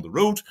walks on the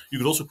road. You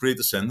could also create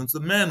the sentence, the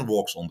man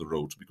walks on the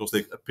road, because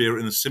they appear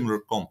in a similar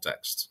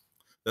context.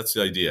 That's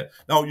the idea.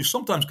 Now, you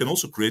sometimes can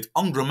also create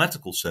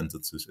ungrammatical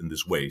sentences in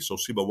this way. So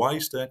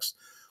Sibawai's text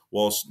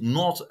was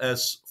not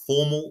as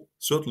formal,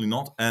 certainly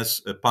not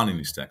as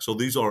Panini's text. So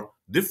these are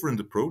different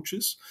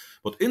approaches,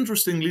 but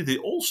interestingly, they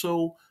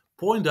also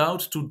point out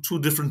to two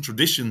different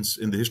traditions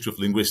in the history of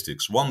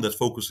linguistics. One that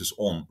focuses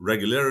on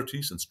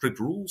regularities and strict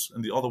rules,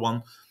 and the other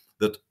one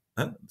that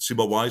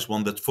Sibawai's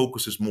one that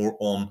focuses more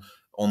on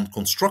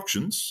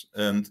constructions.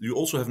 And you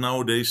also have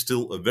nowadays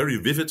still a very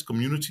vivid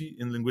community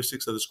in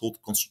linguistics that is called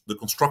the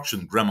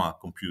construction grammar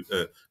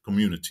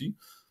community.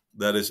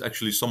 That is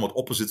actually somewhat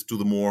opposite to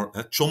the more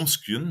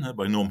Chomskyan,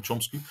 by Noam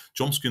Chomsky,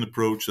 Chomskyan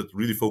approach that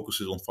really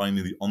focuses on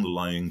finding the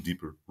underlying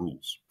deeper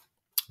rules.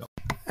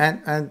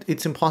 And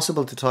it's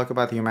impossible to talk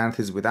about the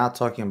humanities without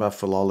talking about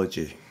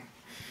philology.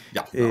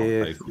 Yeah, I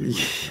agree.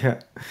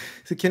 Yeah.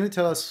 So can you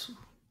tell us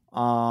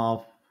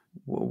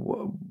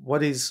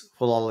what is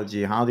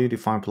philology? How do you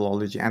define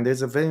philology? And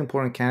there's a very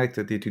important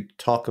character that you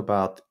talk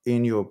about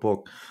in your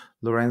book,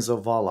 Lorenzo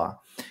Valla,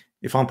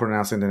 if I'm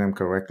pronouncing the name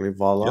correctly,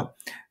 Valla.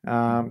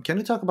 Yep. Can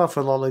you talk about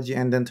philology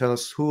and then tell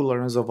us who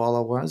Lorenzo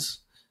Valla was?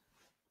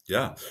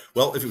 Yeah,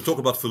 well, if we talk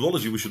about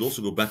philology, we should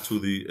also go back to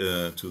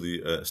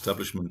the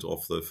establishment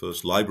of the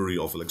first library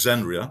of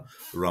Alexandria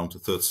around the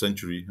 3rd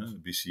century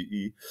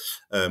BCE,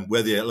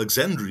 where the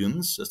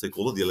Alexandrians, as they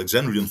call it, the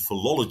Alexandrian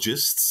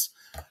philologists,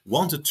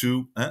 wanted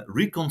to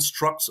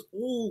reconstruct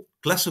all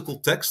classical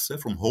texts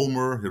from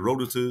Homer,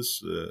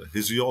 Herodotus,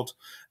 Hesiod,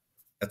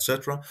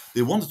 etc.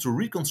 They wanted to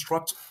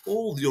reconstruct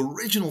all the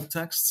original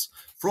texts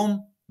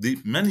from the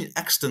many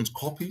extant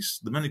copies,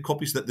 the many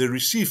copies that they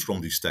received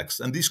from these texts.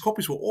 And these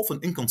copies were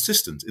often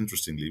inconsistent,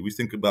 interestingly. We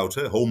think about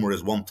Homer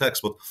as one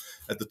text, but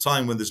at the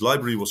time when this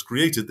library was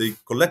created, they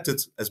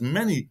collected as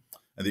many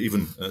and they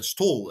even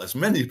stole as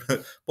many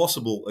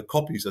possible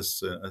copies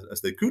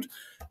as they could.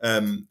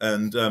 And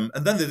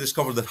then they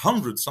discovered that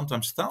hundreds,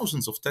 sometimes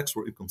thousands of texts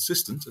were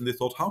inconsistent, and they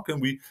thought, how can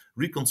we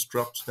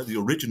reconstruct the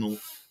original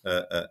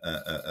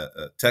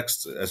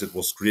text as it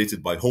was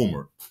created by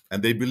Homer?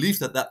 And they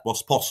believed that that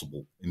was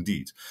possible,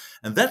 indeed.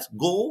 And that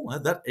goal,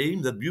 that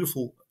aim, that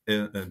beautiful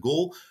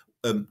goal,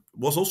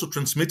 was also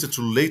transmitted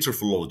to later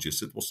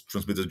philologists. It was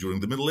transmitted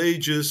during the Middle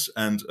Ages,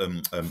 and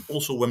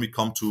also when we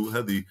come to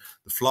the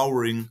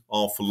flowering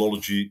of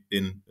philology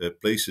in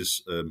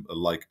places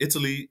like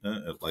Italy,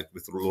 like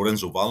with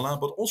Lorenzo Valla,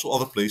 but also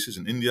other places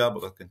in India,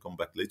 but I can come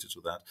back later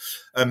to that.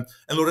 And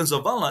Lorenzo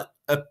Valla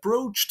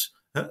approached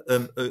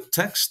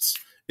texts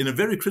in a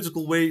very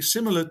critical way,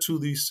 similar to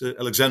these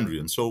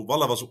Alexandrians. So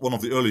Valla was one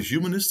of the early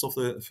humanists of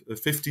the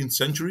 15th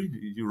century.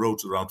 He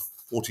wrote around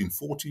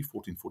 1440,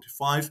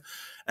 1445.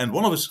 And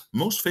one of his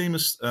most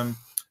famous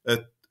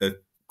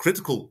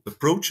critical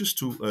approaches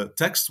to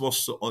text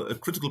was a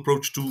critical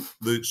approach to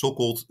the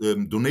so-called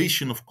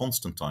donation of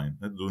Constantine,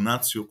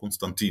 Donatio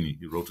Constantini.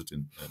 He wrote it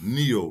in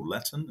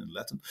Neo-Latin, in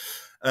Latin.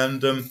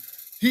 And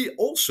he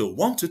also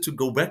wanted to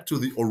go back to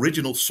the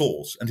original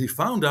source, and he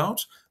found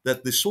out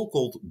that the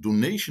so-called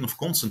donation of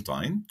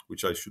Constantine,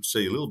 which I should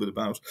say a little bit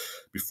about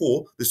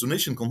before, this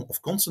donation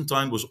of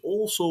Constantine was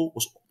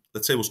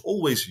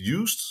always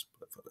used,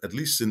 at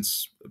least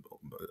since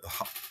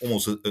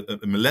almost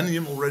a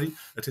millennium already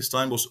at his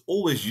time, was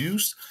always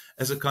used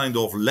as a kind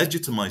of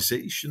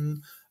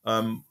legitimization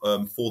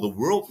for the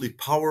worldly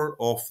power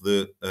of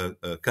the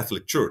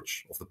Catholic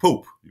Church, of the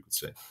Pope, you could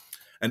say.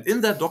 And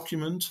in that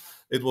document,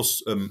 it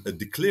was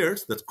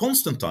declared that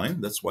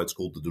Constantine, that's why it's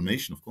called the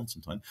donation of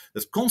Constantine,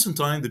 that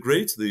Constantine the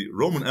Great, the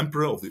Roman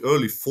emperor of the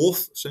early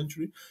 4th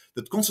century,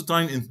 that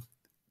Constantine,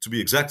 to be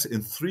exact,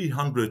 in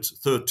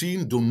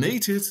 313,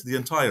 donated the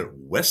entire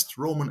West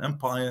Roman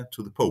Empire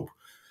to the Pope.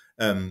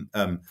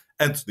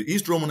 And the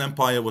East Roman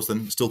Empire was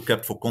then still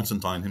kept for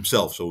Constantine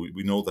himself. So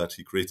we know that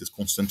he created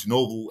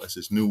Constantinople as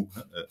his new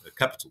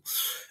capital.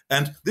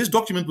 And this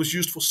document was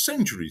used for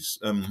centuries,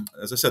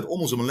 as I said,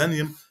 almost a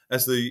millennium,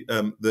 as the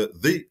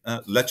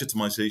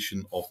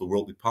legitimization of the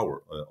worldly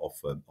power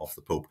of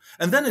the Pope.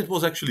 And then it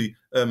was actually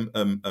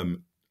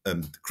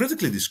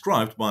critically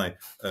described by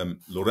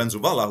Lorenzo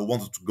Valla, who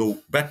wanted to go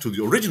back to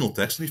the original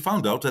text, and he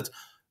found out that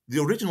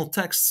the original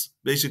texts,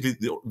 basically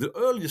the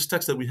earliest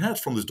texts that we had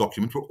from this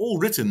document, were all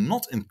written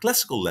not in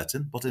classical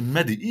Latin, but in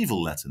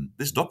medieval Latin.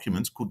 This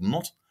document could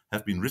not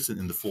have been written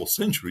in the 4th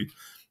century,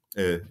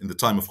 in the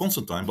time of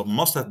Constantine, but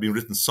must have been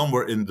written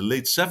somewhere in the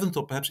late 7th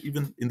or perhaps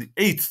even in the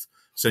 8th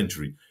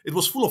century. It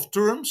was full of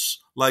terms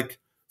like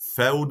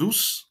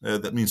feudus,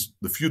 that means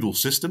the feudal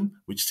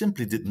system, which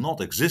simply did not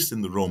exist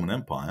in the Roman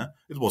Empire.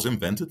 It was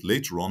invented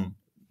later on,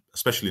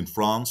 especially in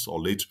France or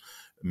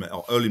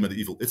early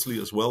medieval Italy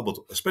as well, but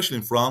especially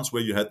in France,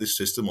 where you had this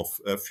system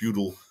of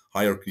feudal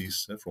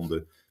hierarchies from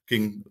the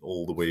king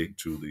all the way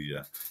to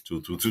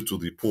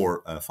the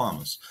poor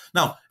farmers.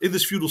 Now, in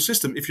this feudal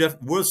system, if you have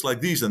words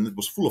like these, and it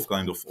was full of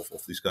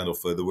these kind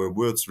of there were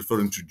words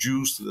referring to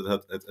Jews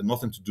that had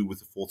nothing to do with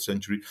the 4th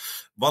century.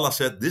 Valla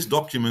said this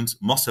document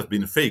must have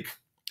been a fake.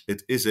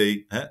 It is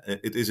a,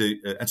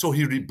 and so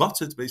he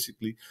rebutted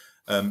basically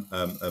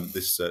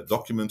this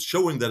document,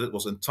 showing that it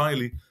was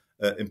entirely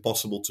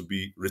impossible to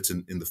be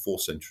written in the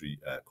 4th century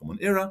Common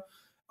Era.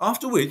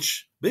 After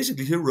which,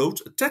 basically, he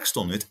wrote a text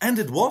on it, and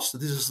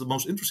this is the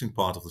most interesting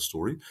part of the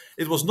story,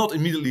 it was not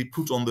immediately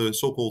put on the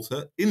so-called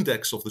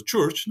index of the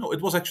church. No,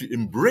 it was actually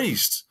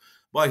embraced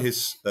by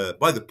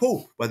the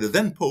Pope, by the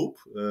then Pope,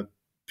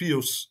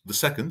 Pius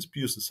II,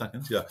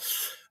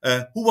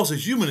 who was a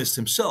humanist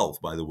himself,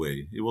 by the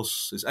way.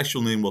 His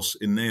actual name was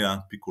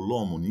Enea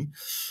Piccolomoni,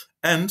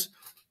 and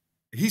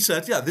he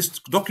said, yeah, this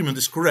document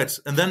is correct,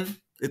 and then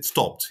it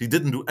stopped. He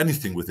didn't do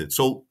anything with it.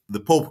 So the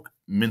Pope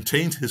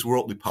maintained his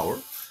worldly power,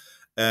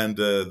 and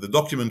the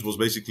document was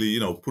basically,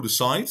 put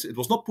aside. It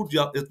was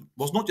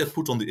not yet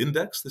put on the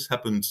index. This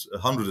happened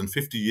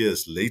 150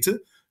 years later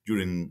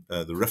during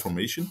the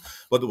Reformation,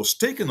 but it was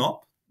taken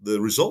up. The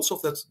results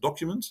of that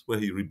document, where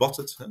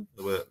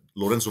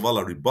Lorenzo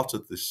Valla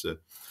rebutted this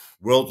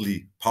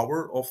worldly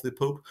power of the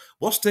Pope,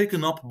 was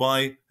taken up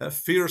by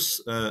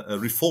fierce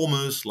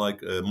reformers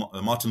like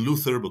Martin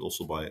Luther, but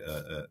also by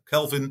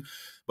Calvin,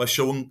 by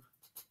showing,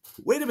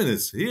 wait a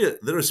minute, here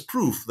there is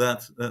proof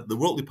that the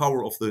worldly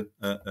power of the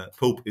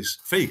Pope is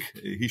fake.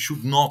 He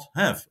should not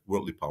have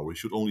worldly power. He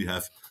should only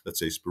have, let's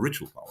say,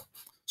 spiritual power.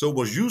 So it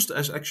was used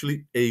as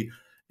actually a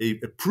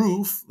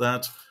proof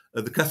that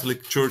the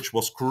Catholic Church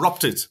was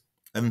corrupted.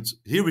 And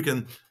here we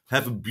can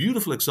have a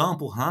beautiful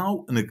example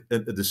how a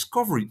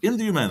discovery in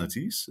the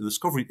humanities, a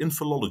discovery in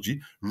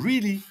philology,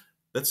 really,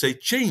 let's say,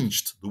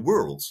 changed the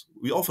world.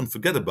 We often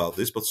forget about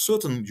this, but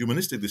certain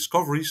humanistic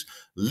discoveries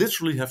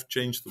literally have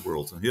changed the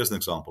world. And here's an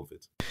example of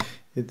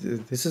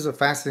it. This is a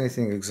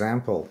fascinating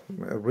example,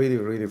 really,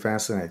 really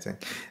fascinating.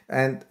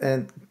 And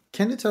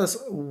can you tell us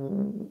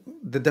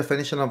the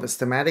definition of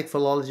epistemic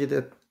philology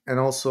and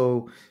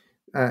also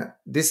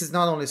this is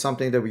not only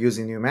something that we use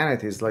in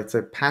humanities, like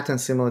the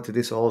patterns similar to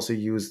this are also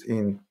used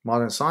in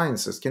modern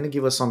sciences. Can you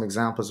give us some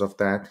examples of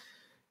that?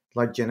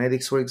 Like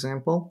genetics, for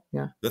example?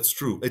 Yeah. That's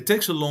true. It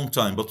takes a long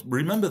time, but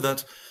remember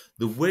that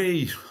the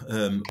way,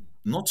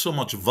 not so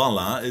much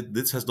Valla,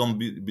 this has done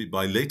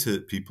by later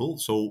people.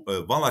 So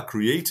Valla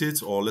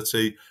created, or let's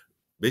say,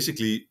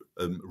 basically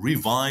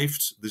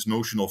revived this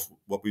notion of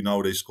what we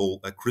nowadays call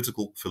a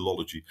critical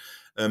philology.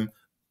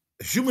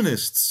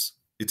 Humanists,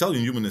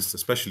 Italian humanists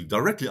especially,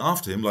 directly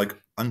after him, like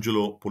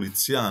Angelo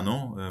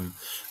Poliziano,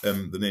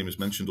 the name is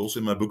mentioned also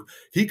in my book,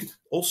 he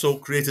also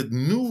created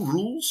new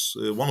rules.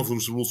 One of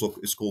those rules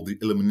is called the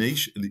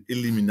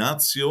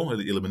eliminatio,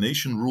 the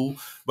elimination rule,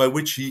 by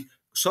which he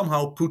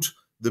somehow put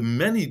the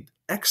many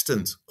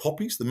extant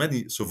copies, the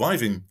many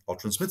surviving or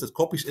transmitted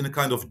copies, in a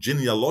kind of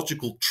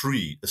genealogical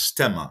tree, a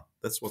stemma.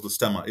 That's what the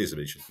stemma is,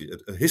 basically,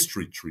 a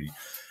history tree.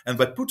 And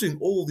by putting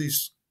all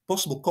these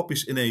possible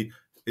copies in a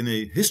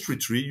history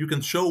tree, you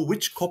can show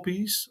which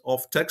copies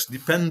of text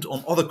depend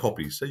on other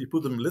copies. So you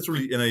put them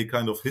literally in a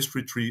kind of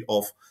history tree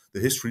of the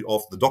history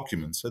of the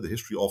documents, the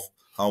history of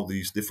how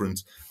these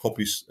different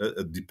copies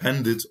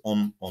depended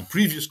on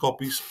previous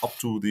copies up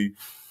to the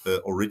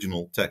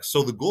original text.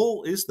 So the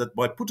goal is that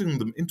by putting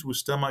them into a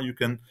stemma, you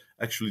can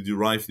actually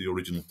derive the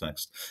original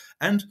text.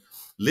 And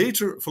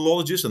later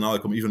philologists, and now I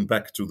come even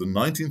back to the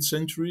 19th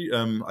century,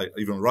 I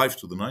even arrived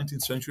to the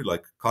 19th century,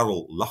 like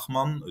Karl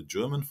Lachmann, a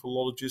German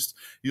philologist.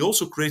 He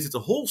also created a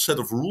whole set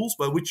of rules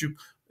by which you,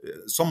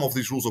 some of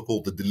these rules are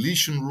called the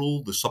deletion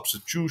rule, the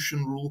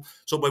substitution rule,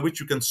 so by which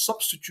you can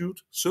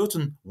substitute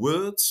certain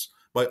words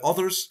by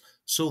others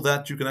so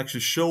that you can actually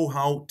show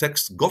how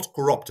text got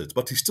corrupted.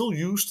 But he still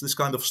used this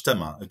kind of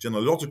stemma, a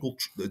genealogical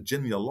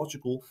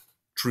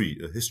tree,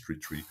 a history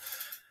tree.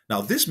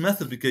 Now, this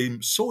method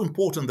became so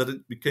important that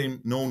it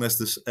became known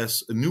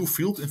as a new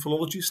field in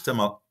philology,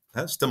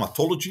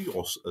 stematology,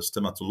 or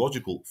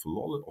stematological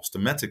philology, or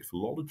stematic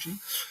philology.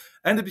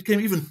 And it became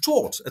even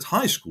taught at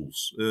high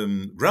schools,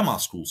 grammar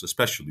schools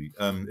especially.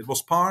 It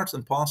was part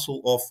and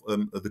parcel of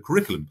the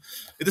curriculum.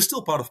 It is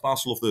still part of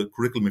parcel of the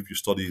curriculum if you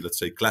study, let's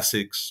say,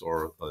 classics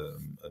or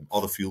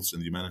other fields in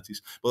the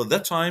humanities. But at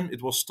that time,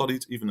 it was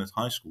studied even at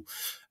high school.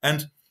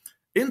 And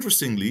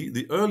interestingly,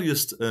 the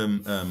earliest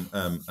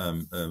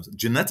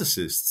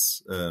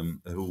geneticists,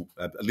 who,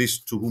 at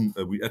least to whom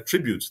we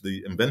attribute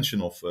the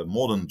invention of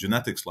modern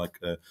genetics, like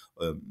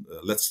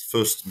let's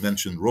first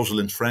mention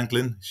Rosalind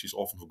Franklin, she's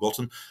often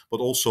forgotten,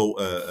 but also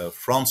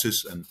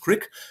Francis and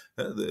Crick,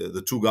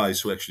 the two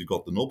guys who actually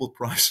got the Nobel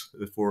Prize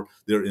for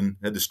their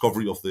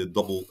discovery of the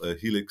double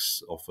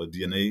helix of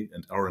DNA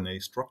and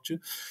RNA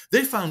structure.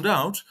 They found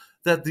out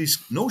that these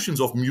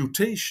notions of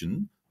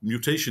mutation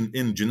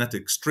in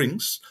genetic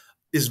strings,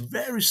 is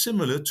very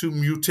similar to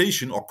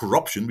mutation or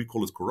corruption. We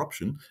call it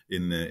corruption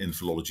in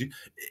philology.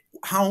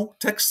 How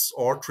texts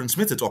are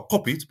transmitted or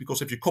copied,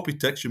 because if you copy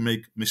text, you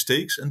make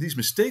mistakes. And these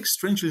mistakes,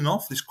 strangely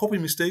enough, these copy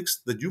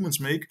mistakes that humans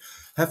make,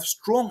 have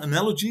strong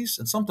analogies,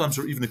 and sometimes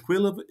are even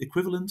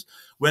equivalent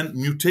when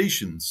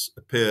mutations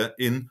appear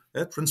in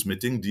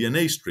transmitting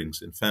DNA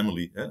strings in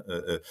family.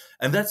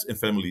 And that's in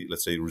family,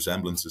 let's say,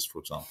 resemblances, for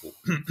example,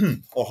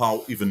 or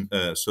how even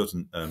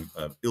certain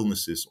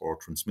illnesses are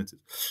transmitted.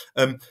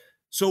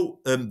 So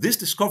this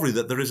discovery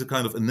that there is a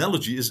kind of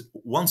analogy is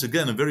once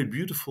again a very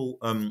beautiful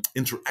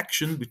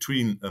interaction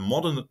between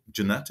modern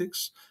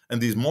genetics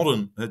and these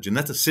modern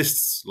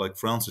geneticists like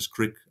Francis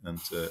Crick and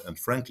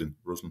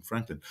Rosalind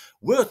Franklin,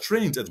 were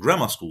trained at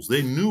grammar schools.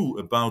 They knew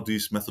about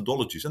these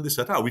methodologies, and they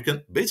said, we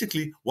can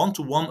basically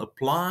one-to-one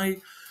apply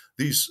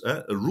these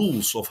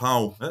rules of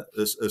how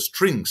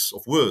strings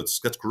of words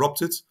get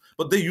corrupted.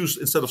 But they use,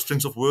 instead of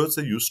strings of words,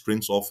 they use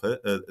strings of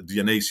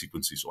DNA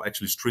sequences, or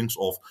actually strings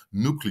of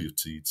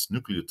nucleotides,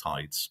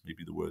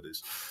 maybe the word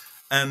is.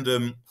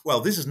 And,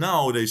 well, this is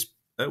nowadays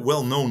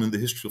well known in the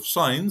history of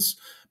science,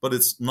 but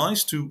it's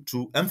nice to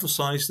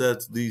emphasize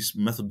that these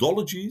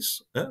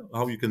methodologies,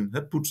 how you can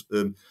put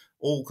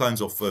all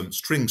kinds of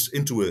strings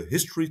into a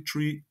history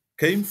tree,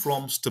 came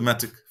from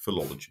stematic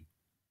philology.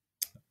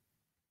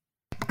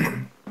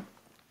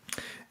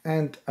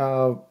 And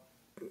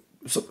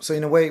so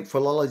in a way,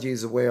 philology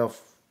is a way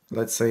of,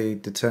 let's say,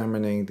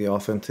 determining the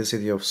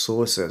authenticity of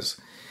sources.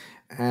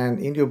 And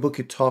in your book,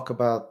 you talk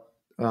about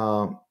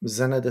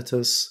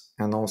Xenodotus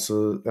and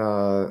also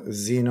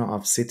Zeno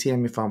of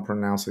Citium, if I'm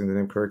pronouncing the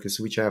name correctly,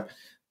 which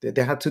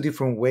they have two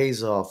different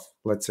ways of,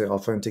 let's say,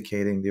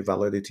 authenticating the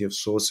validity of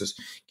sources.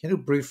 Can you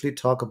briefly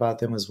talk about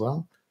them as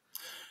well?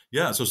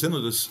 Yeah, so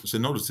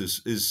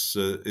Xenodotus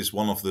is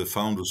one of the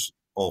founders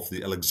of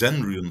the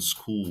Alexandrian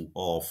school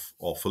of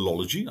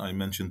philology. I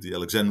mentioned the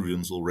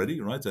Alexandrians already,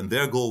 right? And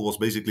their goal was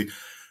basically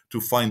to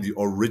find the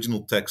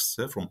original texts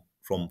from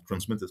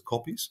transmitted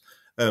copies.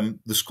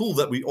 The school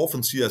that we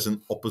often see as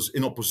in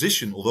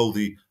opposition, although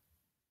the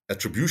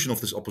attribution of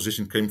this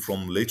opposition came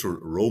from later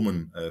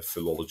Roman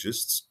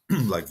philologists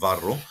like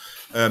Varro,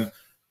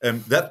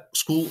 that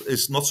school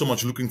is not so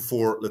much looking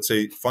for, let's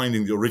say,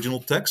 finding the original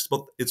text,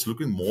 but it's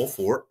looking more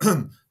for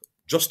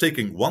just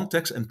taking one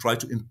text and try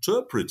to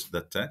interpret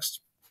that text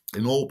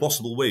in all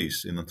possible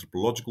ways, in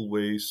anthropological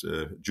ways,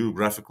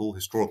 geographical,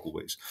 historical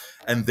ways.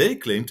 And they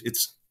claimed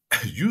it's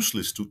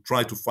useless to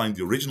try to find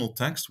the original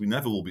text. We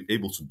never will be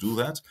able to do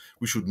that.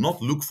 We should not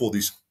look for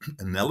these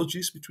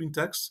analogies between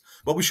texts,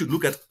 but we should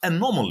look at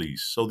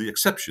anomalies, so the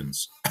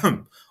exceptions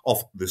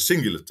of the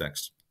singular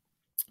text.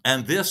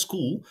 And their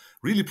school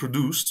really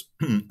produced,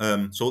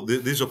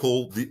 these are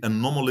called the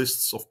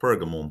anomalists of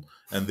Pergamon,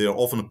 and they are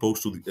often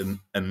opposed to the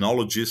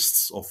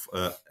analogists of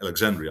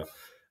Alexandria.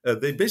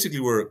 They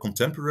basically were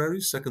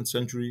contemporaries, 2nd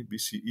century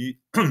BCE,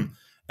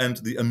 and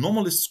the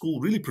anomalist school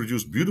really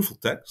produced beautiful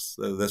texts.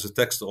 There's a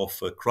text of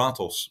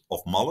Kratos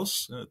of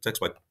Malos, a text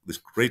by this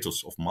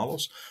Kratos of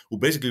Malos, who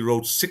basically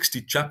wrote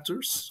 60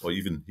 chapters, or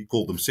even he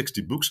called them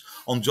 60 books,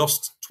 on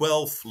just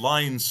 12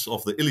 lines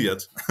of the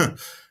Iliad.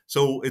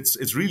 So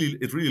it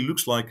really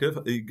looks like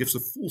he gives a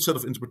full set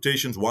of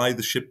interpretations why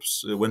the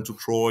ships went to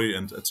Troy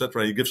and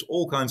etc. He gives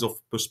all kinds of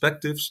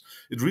perspectives.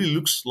 It really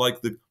looks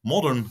like the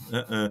modern,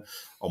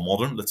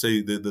 let's say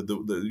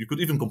you could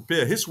even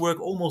compare his work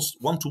almost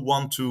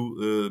one-to-one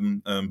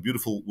to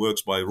beautiful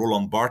works by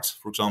Roland Barthes,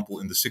 for example,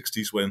 in the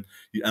 60s, when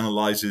he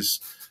analyzes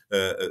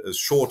a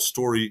short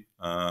story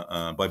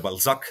by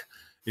Balzac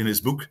in his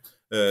book.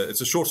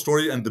 It's a short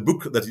story, and the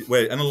book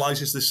where he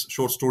analyzes this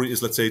short story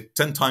is, let's say,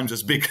 10 times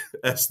as big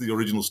as the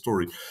original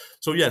story.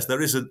 So yes,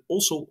 there is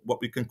also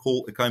what we can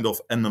call a kind of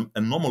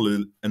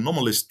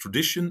anomalist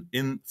tradition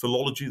in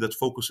philology that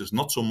focuses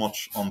not so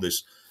much on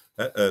this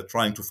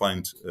trying to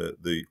find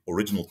the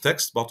original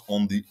text, but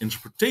on the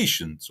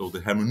interpretation, so the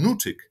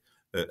hermeneutic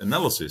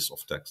analysis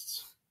of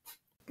texts.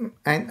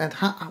 And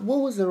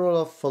what was the role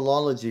of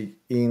philology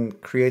in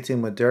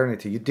creating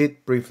modernity? You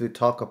did briefly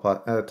talk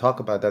about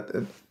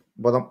that.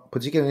 But I'm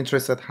particularly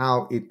interested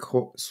how it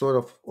sort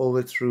of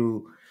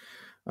overthrew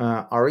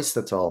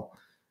Aristotle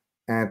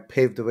and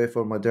paved the way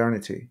for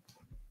modernity.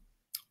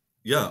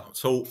 Yeah,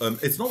 so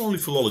it's not only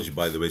philology,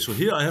 by the way. So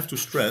here I have to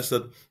stress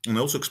that, and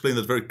I also explain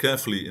that very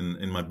carefully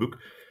in my book,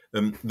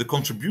 the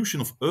contribution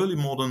of early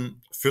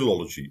modern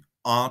philology,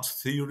 art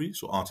theory,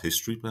 so art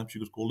history, perhaps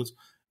you could call it,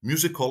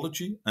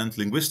 musicology and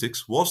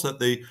linguistics, was that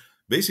they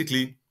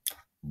basically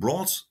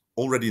brought,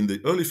 already in the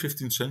early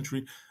 15th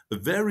century, a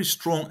very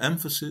strong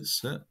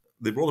emphasis.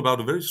 They brought about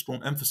a very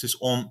strong emphasis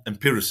on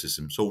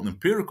empiricism. So an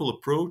empirical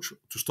approach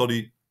to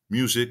study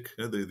music,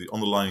 the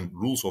underlying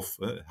rules of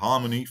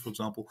harmony, for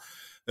example.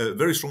 A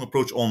very strong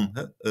approach on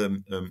a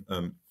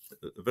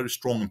very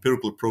strong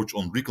empirical approach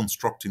on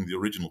reconstructing the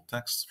original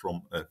texts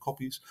from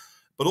copies,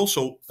 but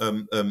also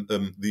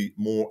the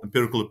more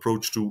empirical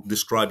approach to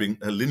describing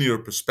a linear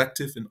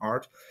perspective in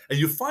art. And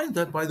you find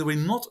that, by the way,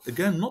 not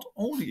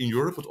only in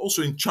Europe, but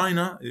also in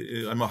China.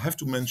 I have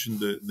to mention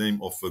the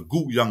name of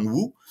Gu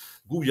Yangwu.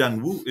 Gu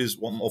Yangwu is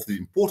one of the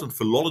important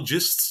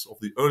philologists of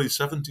the early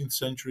 17th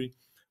century,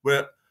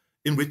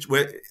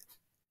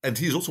 and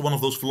he is also one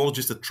of those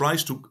philologists that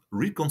tries to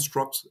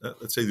reconstruct,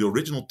 let's say, the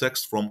original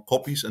text from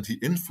copies, and he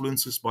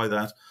influences by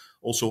that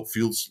also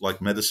fields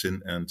like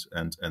medicine and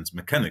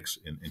mechanics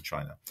in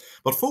China.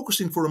 But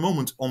focusing for a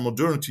moment on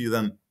modernity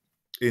then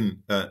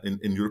in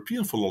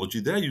European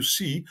philology, there you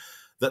see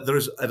that there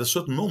is at a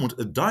certain moment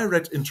a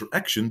direct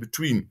interaction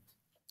between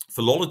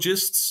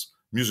philologists,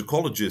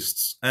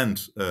 musicologists,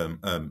 and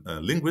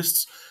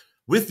linguists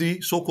with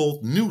the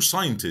so-called new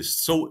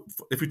scientists. So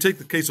if we take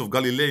the case of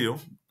Galileo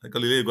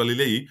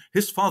Galilei,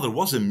 his father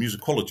was a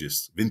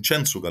musicologist,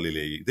 Vincenzo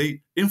Galilei.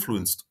 They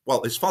influenced,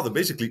 his father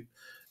basically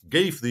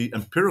gave the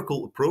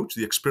empirical approach,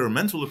 the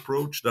experimental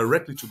approach,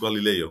 directly to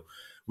Galileo.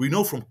 We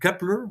know from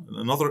Kepler,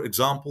 another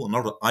example,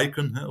 another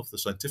icon of the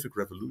scientific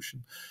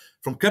revolution.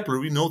 From Kepler,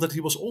 we know that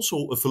he was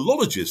also a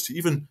philologist. He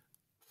even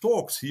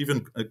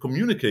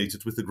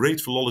communicated with the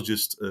great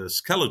philologist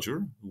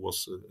Scaliger, who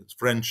was a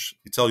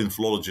French-Italian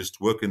philologist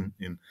working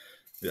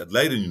at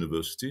Leiden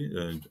University,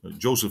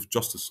 Joseph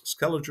Justus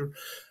Scaliger,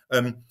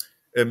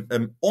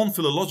 on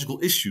philological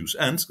issues.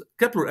 And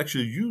Kepler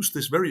actually used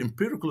this very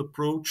empirical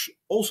approach,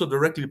 also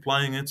directly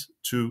applying it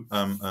to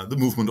the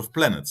movement of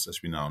planets, as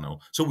we now know.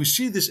 So we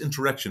see this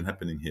interaction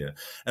happening here.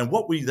 And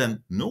what we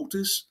then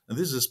notice, and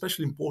this is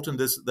especially important,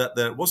 is that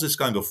there was this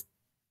kind of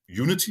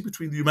unity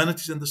between the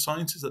humanities and the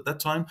sciences at that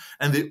time,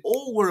 and they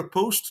all were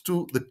opposed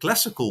to the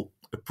classical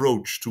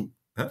approach to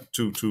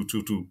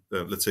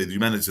let's say, the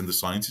humanities and the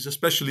sciences.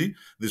 Especially,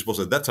 this was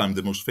at that time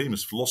the most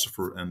famous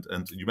philosopher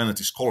and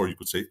humanities scholar, you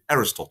could say,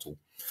 Aristotle.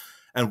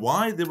 And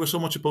why they were so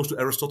much opposed to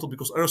Aristotle?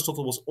 Because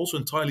Aristotle was also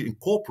entirely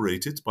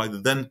incorporated by the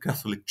then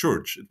Catholic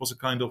Church. It was a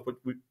kind of what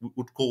we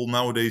would call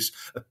nowadays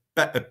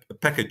a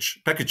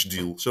package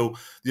deal. So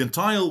the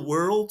entire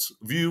world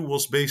view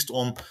was based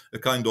on a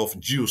kind of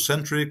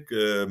geocentric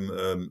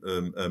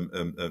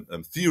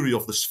theory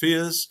of the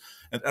spheres,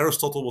 and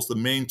Aristotle was the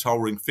main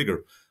towering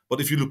figure. But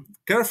if you look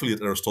carefully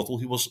at Aristotle,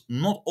 he was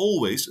not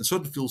always, in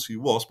certain fields he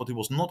was, but he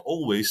was not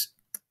always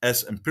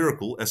as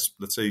empirical, as,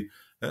 let's say,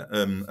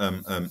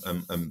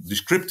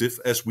 descriptive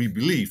as we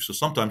believe. So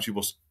sometimes he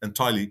was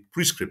entirely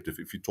prescriptive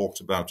if he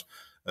talked about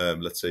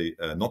let's say,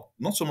 not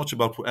so much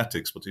about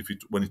poetics, but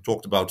when he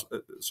talked about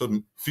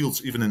certain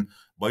fields, even in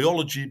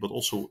biology, but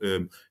also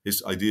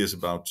his ideas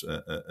about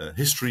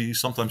history,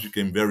 sometimes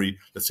became very,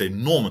 let's say,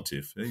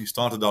 normative. He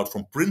started out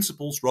from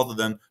principles rather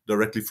than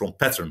directly from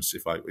patterns,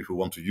 if we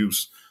want to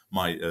use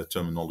my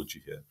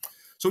terminology here.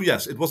 So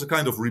yes, it was a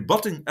kind of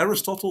rebutting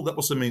Aristotle. That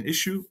was the main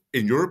issue,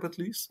 in Europe at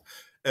least.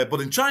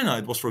 But in China,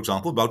 it was, for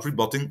example, about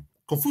rebutting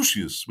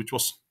Confucius, which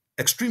was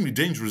extremely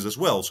dangerous as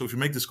well. So if you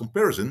make this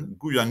comparison,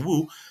 Guiyang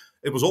Wu,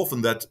 it was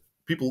often that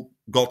people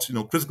got,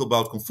 critical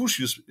about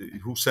Confucius,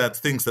 who said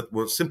things that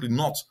were simply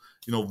not,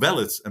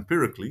 valid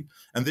empirically,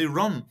 and they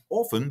ran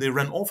often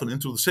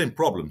into the same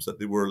problems, that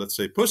they were, let's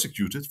say,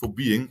 persecuted for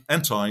being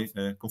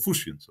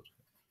anti-Confucian.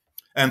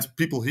 And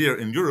people here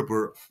in Europe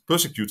were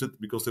persecuted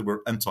because they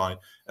were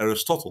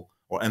anti-Aristotle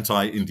or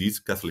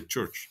indeed, Catholic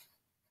Church.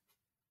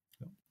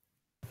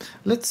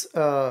 Let's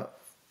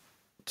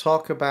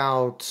talk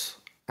about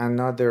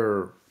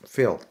another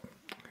field,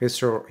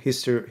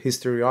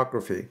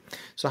 historiography.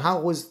 So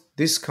how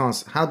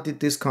did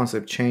this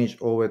concept change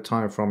over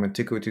time from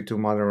antiquity to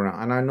modern era?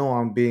 And I know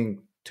I'm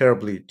being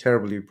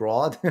terribly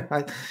broad,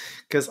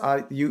 because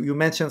you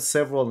mentioned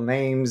several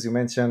names. You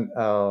mentioned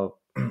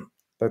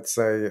let's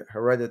say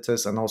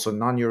Herodotus, and also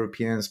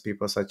non-Europeans,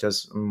 people such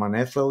as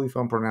Manetho, if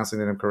I'm pronouncing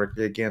them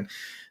correctly again.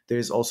 There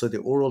is also the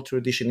oral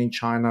tradition in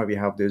China. We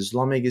have the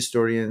Islamic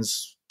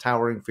historians,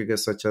 towering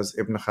figures such as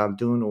Ibn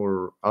Khaldun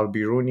or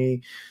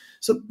Al-Biruni.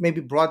 So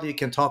maybe broadly you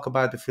can talk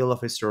about the field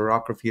of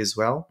historiography as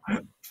well.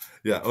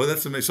 Yeah,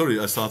 that's amazing. Sorry,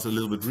 I started a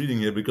little bit reading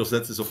here because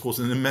that is, of course,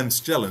 an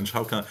immense challenge.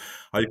 How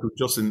you could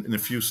just in a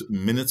few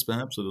minutes,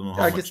 perhaps, I don't know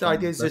how much. I guess the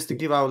idea is just to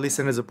give our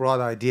listeners a broad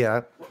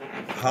idea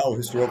how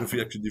historiography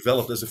actually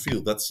developed as a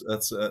field. There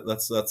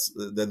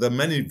are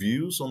many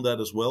views on that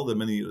as well. There are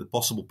many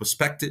possible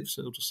perspectives,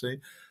 so to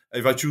say.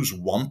 If I choose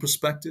one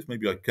perspective,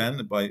 maybe I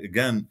can, by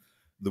again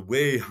the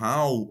way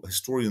how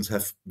historians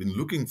have been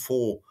looking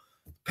for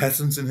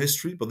patterns in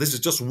history, but this is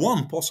just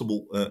one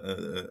possible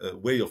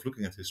way of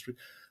looking at history.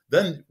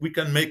 Then we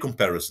can make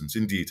comparisons.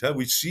 Indeed,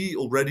 we see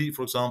already,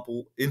 for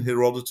example, in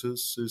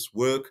Herodotus's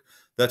work,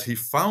 that he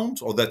found,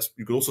 or that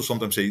you could also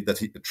sometimes say that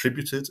he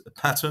attributed a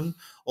pattern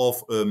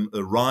of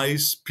a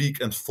rise,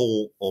 peak, and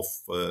fall of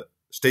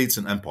states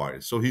and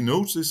empires. So he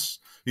noticed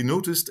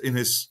in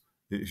his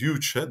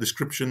huge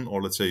description,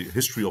 or let's say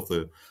history of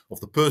the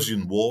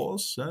Persian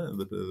wars,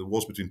 the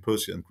wars between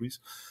Persia and Greece,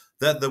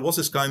 that there was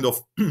this kind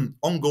of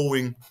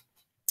ongoing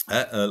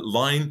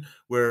line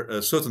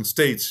where certain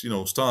states,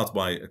 start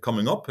by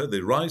coming up,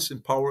 they rise in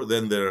power,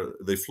 then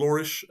they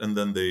flourish, and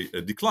then they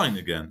decline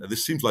again. And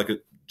this seems like a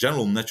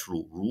general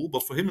natural rule,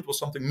 but for him it was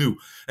something new.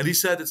 And he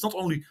said this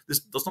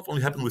does not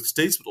only happen with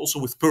states, but also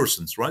with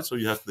persons, right? So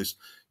you have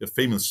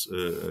famous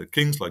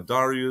kings like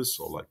Darius,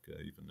 or like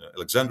even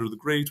Alexander the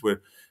Great,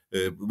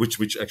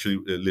 which actually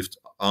lived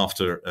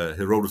after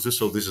Herodotus.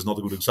 So this is not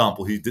a good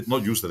example. He did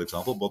not use that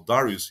example, but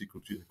Darius he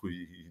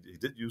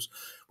did use,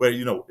 where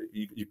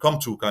you come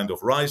to kind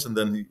of rise, and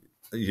then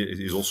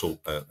he's also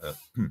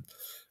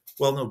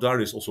well, no,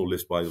 Darius also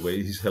lived, by the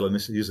way. He's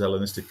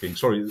Hellenistic king.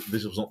 Sorry,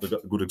 this was not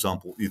a good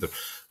example either.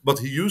 But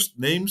he used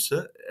names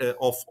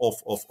of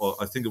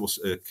I think it was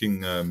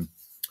King,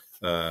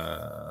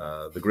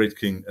 the great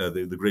king,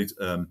 the great.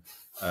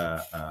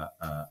 Now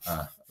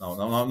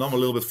I'm a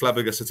little bit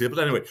flabbergasted here, but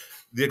anyway,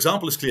 the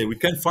example is clear. We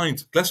can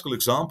find classical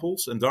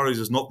examples, and Darius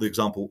is not the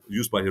example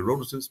used by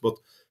Herodotus, but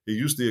he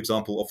used the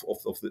example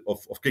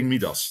of King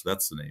Midas.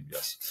 That's the name,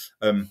 yes.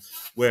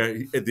 Where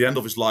at the end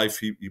of his life,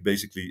 he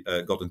basically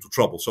got into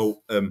trouble.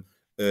 So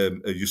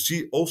you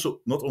see also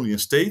not only in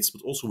states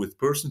but also with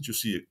persons, you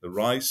see a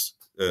rise,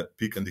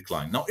 peak, and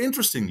decline. Now,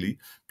 interestingly,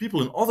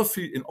 people in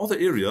other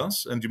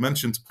areas, and you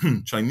mentioned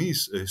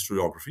Chinese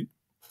historiography.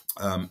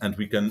 And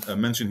we can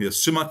mention here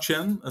Sima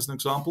Qian as an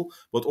example,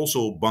 but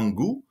also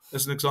Bangu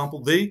as an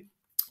example. They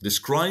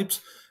described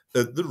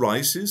the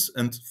rises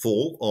and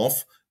fall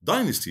of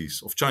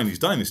dynasties, of Chinese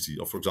dynasty,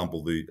 or for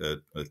example,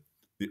 the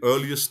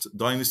earliest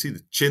dynasty,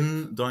 the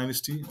Qin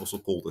dynasty, also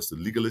called as the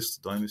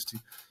legalist dynasty,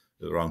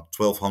 around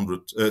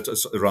 200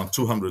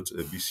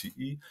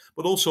 BCE,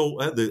 but also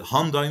the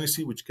Han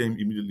dynasty, which came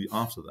immediately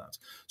after that.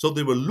 So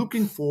they were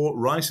looking for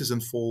rises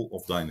and fall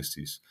of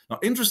dynasties. Now,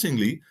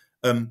 interestingly,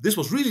 this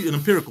was really an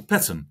empirical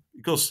pattern,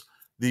 because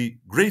the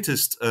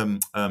greatest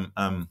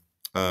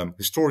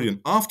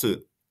historian after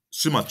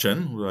Sima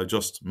Qian, who I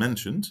just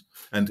mentioned,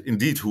 and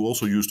indeed who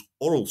also used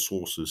oral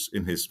sources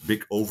in his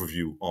big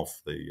overview of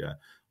the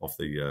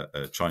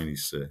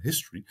Chinese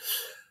history,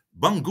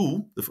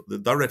 Bangu, the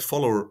direct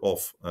follower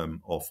of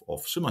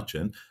Sima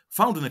Qian,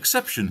 found an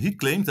exception. He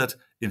claimed that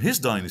in his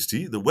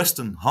dynasty, the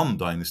Western Han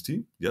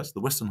dynasty,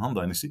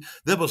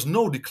 there was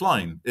no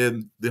decline.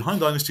 The Han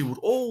dynasty would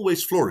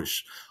always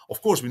flourish.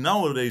 Of course, we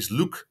nowadays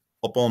look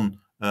upon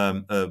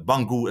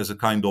Bangu as a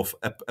kind of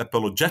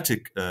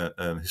apologetic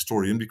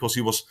historian, because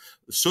he was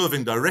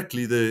serving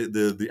directly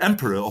the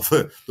emperor of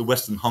the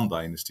Western Han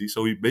dynasty.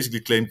 So he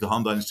basically claimed the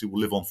Han dynasty will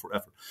live on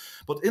forever.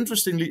 But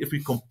interestingly, if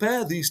we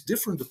compare these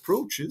different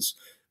approaches,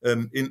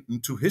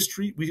 into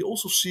history, we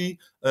also see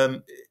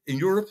in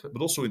Europe,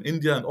 but also in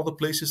India and other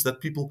places,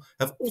 that people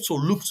have also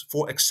looked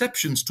for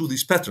exceptions to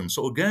these patterns.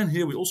 So again,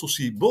 here we also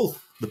see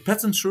both the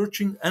pattern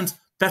searching and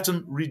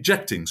pattern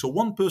rejecting. So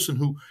one person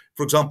who,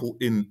 for example,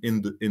 in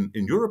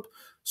Europe,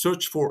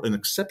 searched for an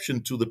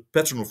exception to the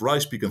pattern of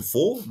rise, peak, and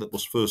fall that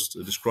was first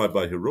described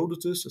by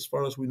Herodotus, as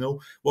far as we know,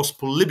 was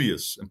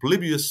Polybius. And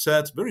Polybius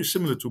said, very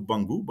similar to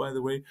Bangu, by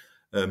the way,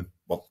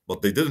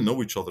 but they didn't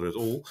know each other at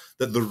all,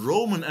 that the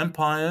Roman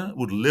Empire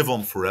would live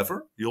on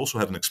forever. He also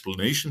had an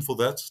explanation for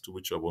that, to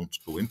which I won't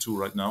go into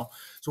right now.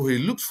 So he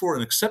looked for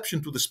an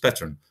exception to this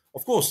pattern.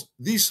 Of course,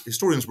 these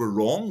historians were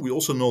wrong. We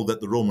also know that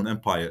the Roman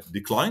Empire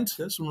declined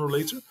sooner or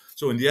later.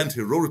 So in the end,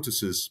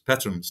 Herodotus's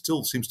pattern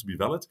still seems to be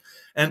valid.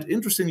 And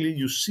interestingly,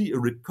 you see a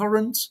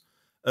recurrent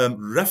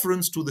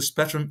reference to this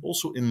pattern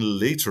also in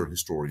later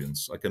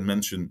historians. I can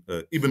mention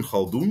Ibn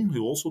Khaldun,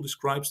 who also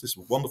describes this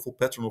wonderful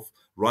pattern of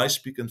rise,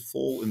 peak, and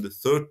fall in the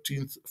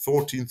 13th,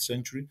 14th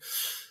century.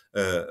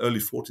 Early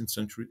 14th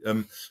century,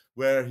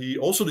 where he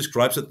also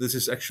describes that this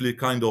is actually a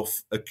kind of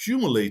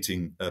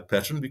accumulating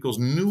pattern, because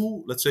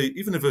let's say,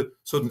 even if a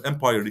certain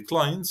empire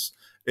declines,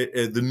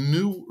 the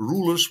new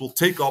rulers will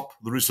take up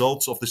the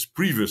results of this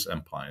previous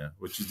empire,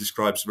 which he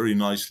describes very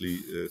nicely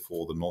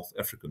for the North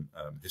African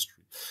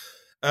history.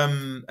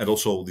 And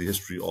also the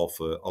history of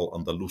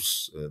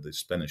Al-Andalus, the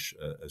Spanish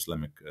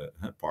Islamic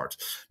part.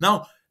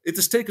 Now, it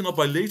is taken up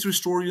by later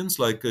historians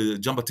like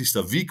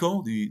Giambattista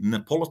Vico, the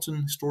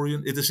Neapolitan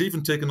historian. It is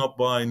even taken up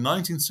by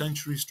 19th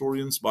century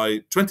historians, by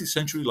 20th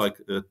century, like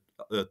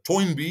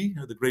Toynbee,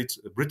 the great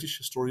British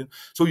historian.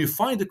 So you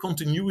find a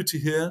continuity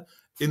here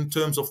in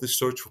terms of this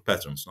search for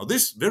patterns. Now,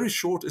 this, very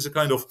short, is a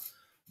kind of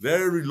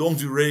very longue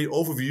durée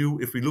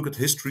overview if we look at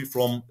history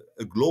from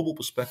a global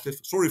perspective.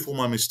 Sorry for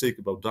my mistake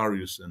about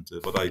Darius,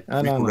 but I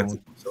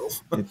corrected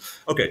myself.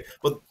 Okay,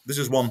 but this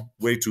is one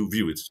way to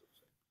view it.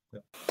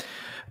 Yeah.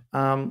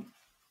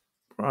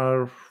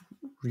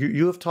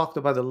 You have talked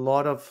about a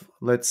lot of,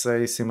 let's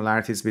say,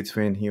 similarities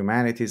between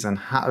humanities and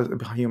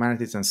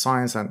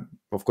science, and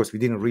of course we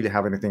didn't really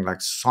have anything like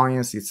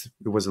science. It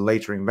was a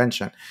later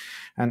invention,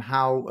 and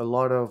how a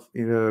lot of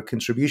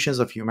contributions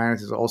of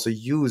humanities are also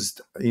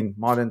used in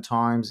modern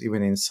times,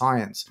 even in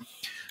science.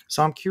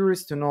 So I'm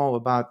curious to know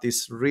about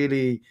this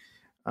really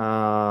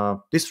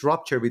this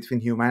rupture between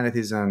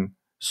humanities and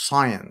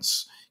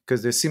science,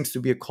 because there seems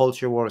to be a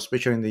culture war,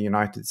 especially in the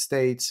United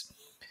States.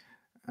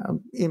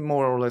 In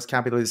more or less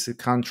capitalistic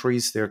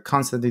countries, they're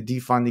constantly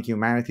defunding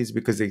humanities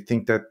because they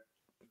think that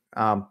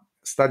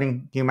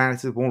studying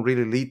humanities won't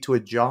really lead to a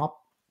job.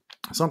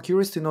 So I'm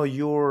curious to know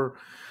your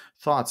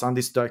thoughts on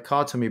this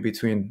dichotomy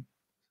between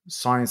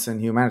science and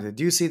humanity.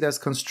 Do you see it as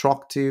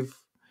constructive,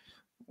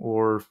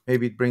 or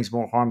maybe it brings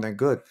more harm than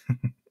good?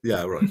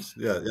 Yeah, right.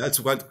 Yeah, it's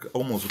quite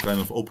almost a kind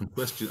of open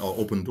question or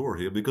open door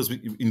here, because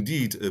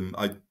indeed,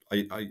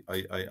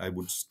 I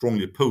would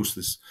strongly oppose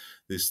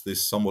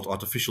this somewhat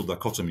artificial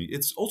dichotomy.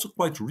 It's also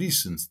quite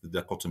recent, the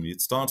dichotomy. It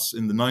starts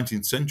in the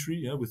 19th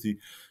century, with the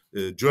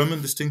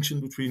German distinction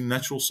between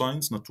natural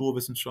science,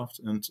 Naturwissenschaft,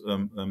 and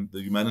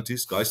the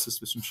humanities,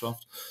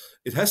 Geisteswissenschaft.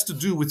 It has to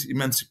do with the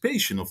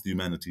emancipation of the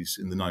humanities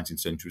in the 19th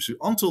century. So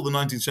until the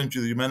 19th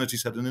century, the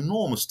humanities had an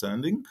enormous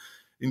standing.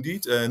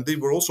 Indeed, and they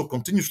were also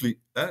continuously,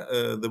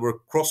 there were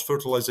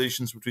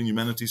cross-fertilizations between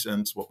humanities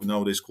and what we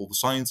nowadays call the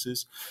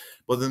sciences.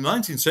 But in the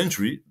 19th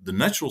century, the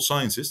natural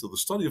sciences, so the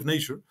study of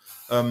nature,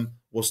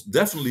 was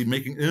definitely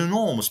making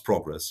enormous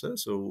progress.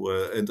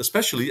 And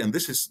especially, and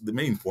this is the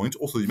main point,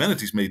 also the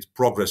humanities made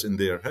progress in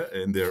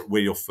their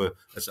way of,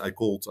 as I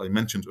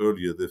mentioned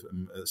earlier, the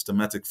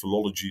systematic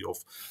philology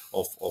of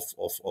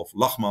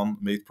Lachmann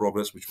made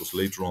progress, which was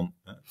later on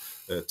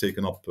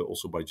taken up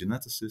also by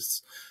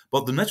geneticists.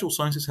 But the natural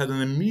sciences had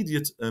an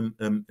immediate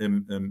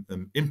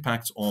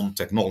impact on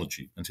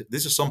technology. And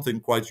this is something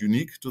quite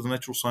unique to the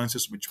natural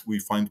sciences, which we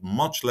find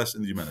much less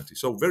in the humanities.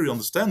 So very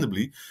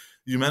understandably,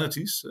 the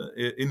humanities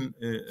in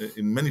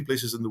many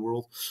places in the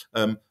world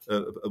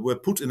were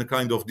put in a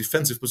kind of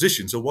defensive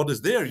position. So what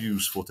is their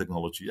use for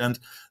technology? And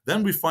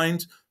then we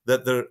find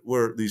that there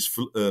were these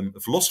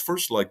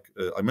philosophers, like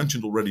I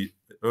mentioned already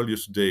earlier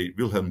today,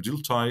 Wilhelm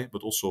Dilthey,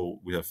 but also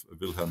we have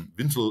Wilhelm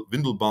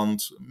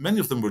Windelband. Many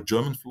of them were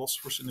German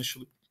philosophers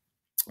initially.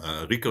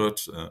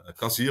 Rickert,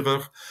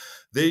 Cassirer.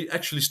 They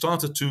actually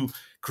started to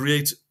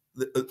create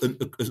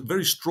a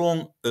very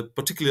strong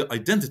particular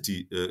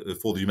identity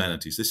for the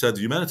humanities. They said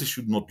the humanities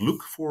should not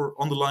look for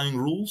underlying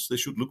rules. They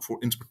should look for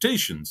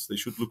interpretations. They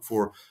should look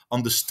for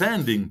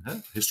understanding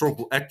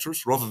historical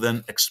actors rather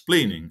than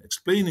explaining.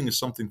 Explaining is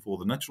something for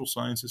the natural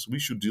sciences. We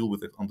should deal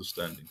with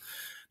understanding.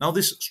 Now,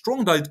 this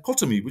strong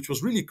dichotomy, which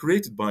was really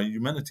created by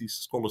humanities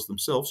scholars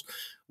themselves,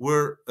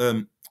 were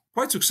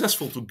quite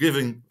successful to give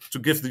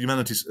the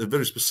humanities a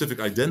very specific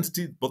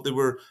identity, but they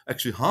were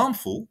actually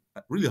harmful,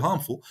 really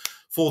harmful,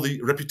 for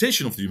the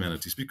reputation of the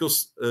humanities,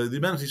 because the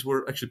humanities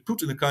were actually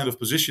put in a kind of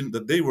position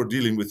that they were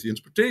dealing with the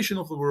interpretation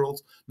of the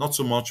world, not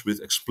so much with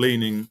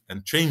explaining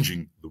and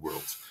changing the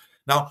world.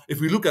 Now,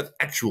 if we look at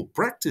actual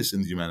practice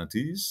in the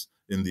humanities,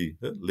 in the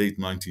late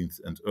 19th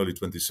and early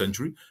 20th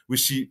century, we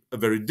see a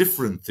very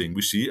different thing.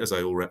 We see, as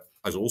I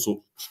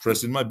also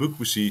stressed in my book,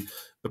 we see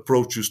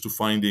approaches to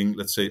finding,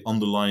 let's say,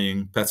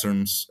 underlying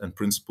patterns and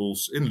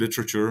principles in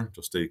literature.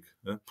 Just take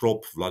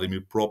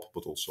Vladimir Prop,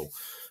 but also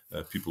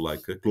people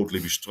like Claude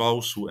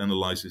Lévi-Strauss, who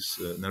analyzes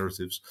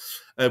narratives.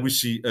 We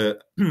see the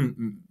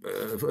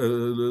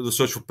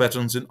search for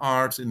patterns in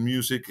art, in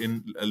music,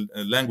 in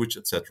language,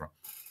 etc.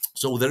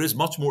 So there is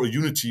much more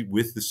unity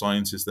with the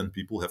sciences than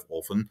people have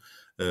often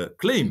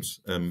claimed.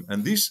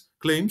 And these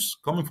claims,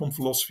 coming from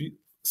philosophy,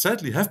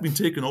 sadly have been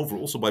taken over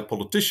also by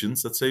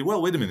politicians that say,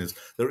 well, wait a minute,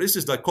 there is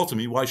this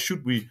dichotomy. Why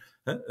should we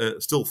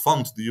still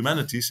fund the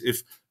humanities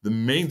if the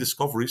main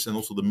discoveries and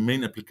also the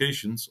main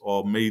applications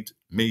are made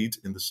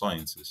in the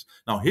sciences?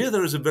 Now, here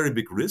there is a very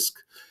big risk.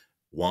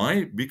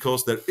 Why?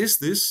 Because there is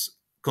this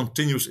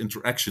continuous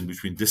interaction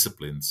between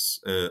disciplines,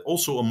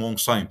 also among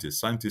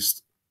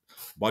scientists.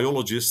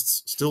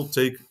 Biologists still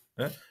take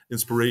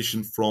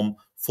inspiration from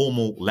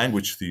formal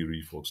language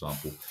theory, for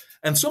example.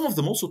 And some of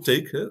them also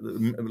take,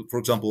 for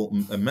example,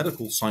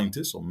 medical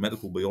scientists or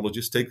medical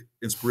biologists take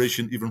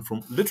inspiration even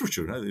from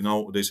literature. They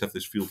nowadays have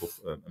this field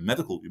of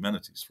medical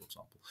humanities, for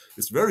example.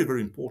 It's very,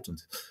 very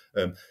important.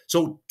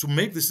 So to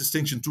make this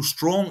distinction too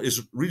strong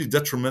is really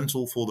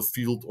detrimental for the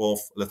field of,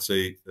 let's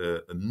say,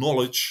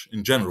 knowledge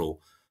in general.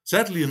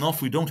 Sadly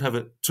enough, we don't have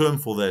a term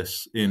for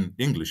this in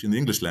English, in the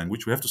English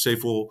language. We have to say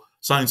for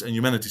science and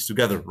humanities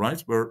together,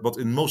 right? But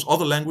in most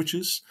other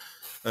languages,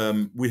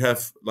 we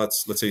have,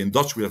 let's say in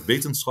Dutch, we have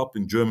Wetenschap,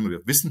 in German, we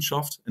have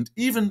Wissenschaft, and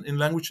even in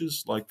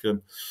languages like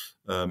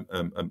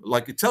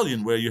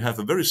Italian, where you have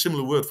a very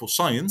similar word for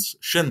science,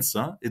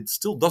 scienza, it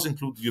still does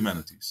include the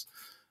humanities.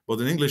 But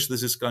in English,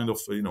 this is kind of,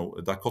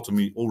 a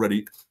dichotomy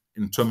already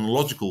in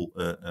terminological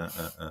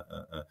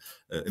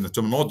in a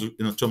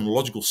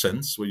terminological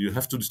sense, where you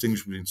have to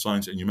distinguish between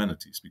science and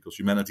humanities, because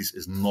humanities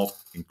is not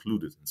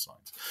included in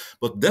science.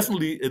 But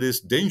definitely it is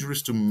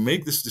dangerous to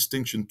make this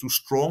distinction too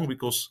strong,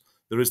 because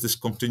there is this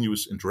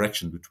continuous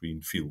interaction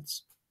between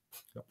fields.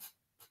 Yeah.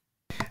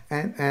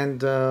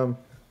 And I'll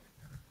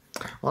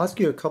ask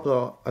you a couple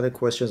of other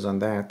questions on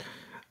that.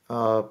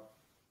 I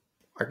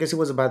guess it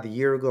was about a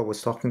year ago. I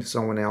was talking to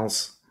someone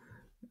else.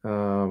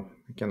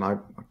 It's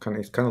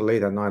kind of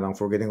late at night. I'm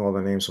forgetting all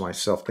the names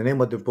myself. The name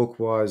of the book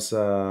was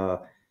The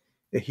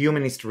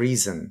Humanist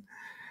Reason.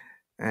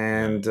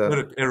 And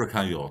Eric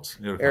Hayot.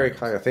 Eric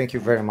Hayot, thank you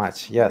very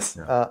much. Yes.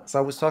 Yeah. So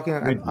I was talking,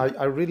 and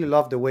I really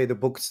loved the way the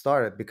book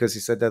started, because he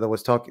said that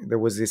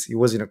he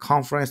was in a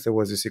conference, there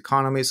was this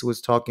economist who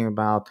was talking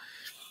about,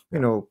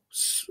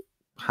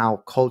 how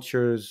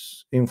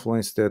cultures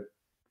influence the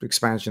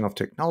expansion of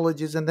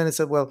technologies. And then he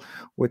said, well,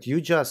 what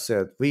you just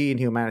said, we in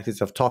humanities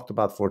have talked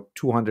about for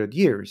 200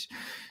 years.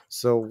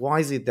 So why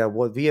is it that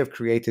what we have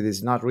created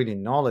is not really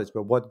knowledge,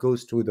 but what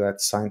goes through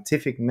that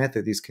scientific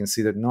method is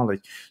considered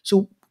knowledge?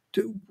 So,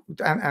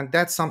 and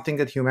that's something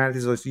that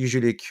humanities is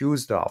usually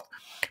accused of.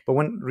 But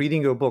when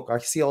reading your book, I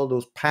see all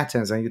those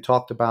patterns, and you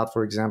talked about,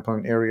 for example,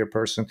 an area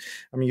person.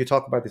 I mean, you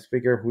talk about this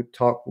figure who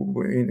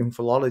in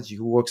philology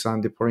who works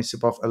on the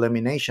principle of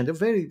elimination. They're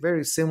very,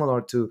 very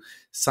similar to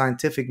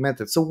scientific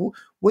methods. So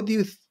what do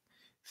you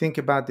think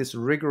about this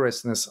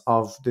rigorousness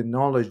of the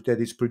knowledge that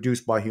is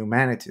produced by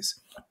humanities?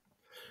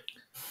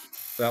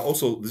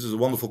 Also, this is a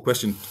wonderful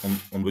question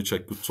on which I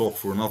could talk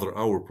for another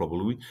hour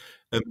probably.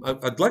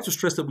 I'd like to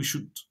stress that we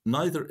should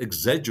neither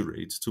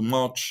exaggerate too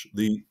much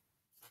the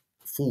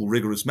full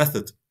rigorous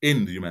method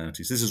in the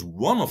humanities. This is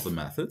one of the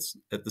methods.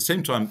 At the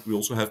same time, we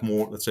also have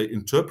more, let's say,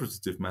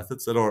 interpretative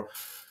methods that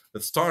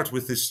start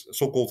with this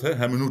so-called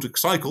hermeneutic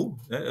cycle,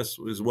 as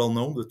is well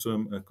known. The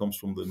term comes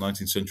from the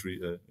 19th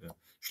century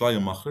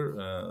Schleiermacher,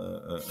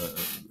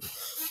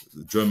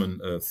 German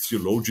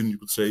theologian, you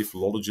could say,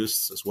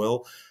 philologists as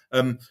well,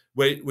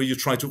 where you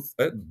try to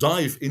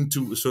dive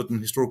into a certain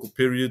historical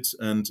period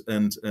and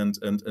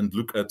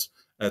look at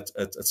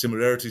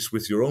similarities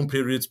with your own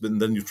periods, but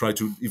then you try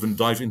to even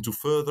dive into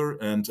further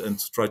and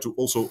try to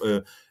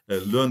also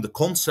learn the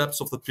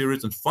concepts of the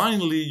period, and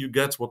finally you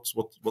get what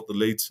the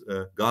late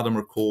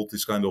Gadamer called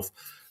this kind of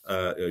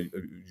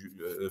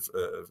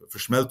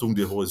Verschmeltung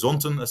der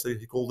Horizonten, as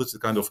he called it, the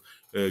kind of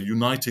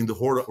uniting the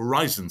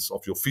horizons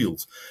of your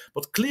field.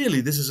 But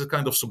clearly, this is a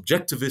kind of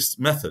subjectivist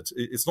method.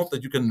 It's not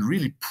that you can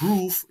really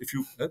prove, if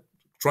you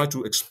try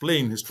to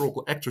explain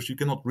historical actors, you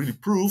cannot really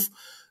prove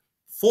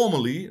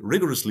formally,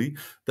 rigorously,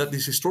 that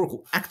these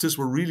historical actors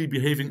were really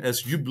behaving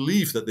as you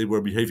believe that they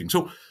were behaving.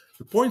 So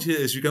the point here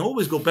is you can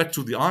always go back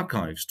to the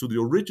archives, to the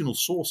original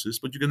sources,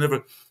 but you can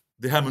never.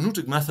 The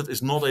hermeneutic method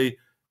is not a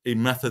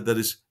method that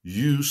is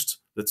used,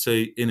 let's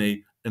say, in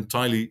a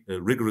entirely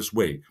rigorous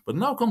way. But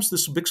now comes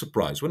this big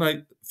surprise. When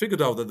I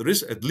figured out that there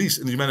is, at least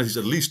in the humanities,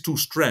 at least two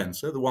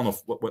strands, the one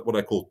of what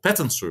I call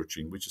pattern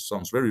searching, which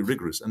sounds very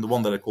rigorous, and the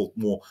one that I called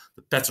more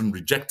the pattern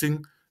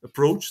rejecting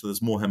approach, that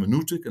is more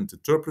hermeneutic and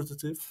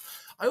interpretative.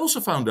 I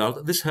also found out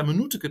that this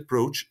hermeneutic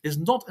approach is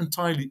not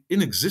entirely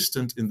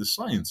inexistent in the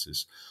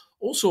sciences.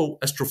 Also,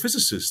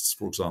 astrophysicists,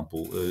 for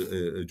example,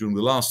 during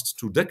the last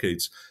 2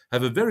 decades,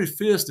 have a very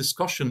fierce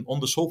discussion on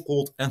the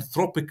so-called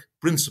anthropic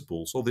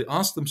principle. So they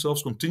ask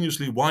themselves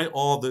continuously, why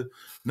are the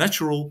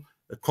natural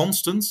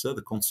constants,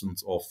 the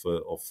constant of,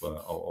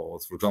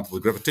 for example, the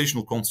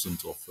gravitational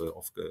constant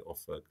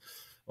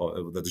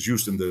that is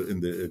used in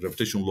the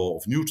gravitational law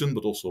of Newton,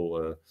 but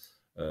also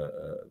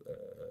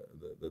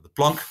the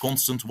Planck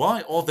constant.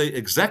 Why are they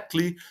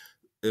exactly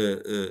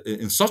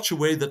in such a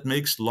way that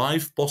makes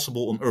life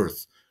possible on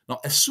Earth? Now,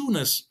 as soon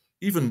as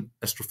even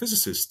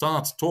astrophysicists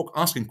start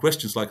asking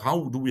questions like,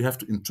 how do we have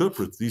to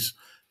interpret these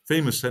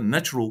famous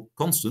natural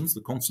constants,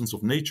 the constants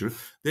of nature,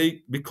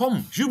 they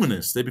become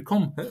humanists, they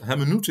become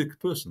hermeneutic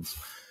persons.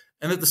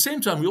 And at the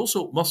same time, we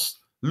also must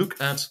look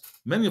at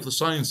many of the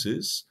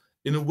sciences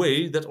in a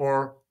way that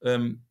are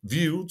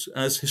viewed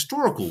as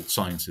historical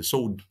sciences.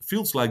 So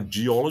fields like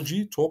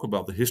geology talk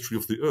about the history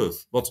of the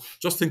Earth, but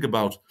just think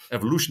about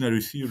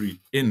evolutionary theory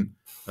in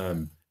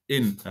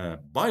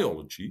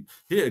biology.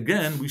 Here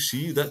again, we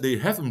see that they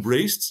have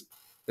embraced,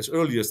 as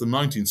early as the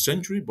 19th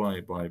century,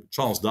 by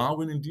Charles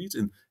Darwin, indeed,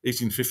 in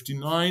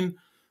 1859,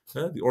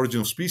 The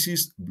Origin of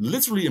Species,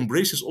 literally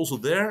embraces also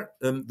there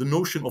the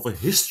notion of a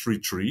history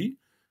tree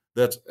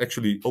that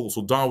actually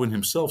also Darwin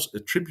himself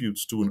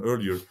attributes to an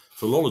earlier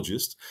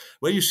philologist,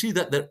 where you see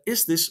that there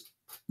is this,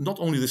 not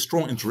only this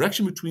strong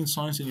interaction between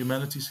science and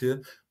humanities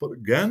here, but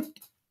again,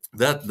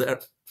 that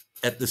there,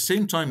 at the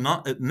same time,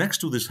 next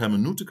to this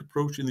hermeneutic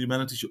approach in the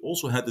humanities, you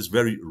also had this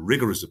very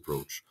rigorous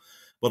approach.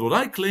 But what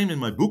I claim in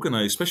my book, and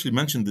I especially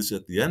mentioned this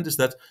at the end, is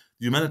that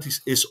the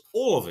humanities is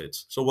all of it.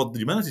 So what the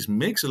humanities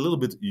makes a little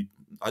bit,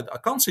 I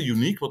can't say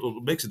unique, but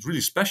what makes it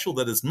really special,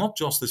 that it's not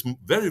just this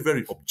very,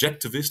 very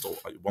objectivist, or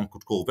one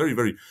could call very,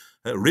 very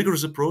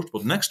rigorous approach,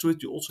 but next to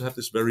it you also have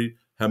this very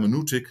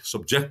hermeneutic,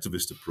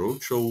 subjectivist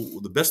approach.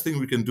 So the best thing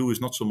we can do is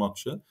not so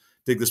much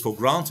take this for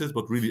granted,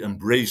 but really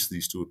embrace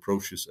these two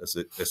approaches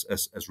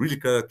as really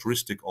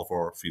characteristic of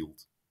our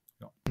field.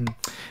 Yeah.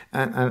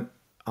 And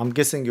I'm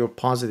guessing you're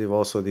positive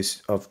also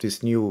of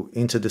this new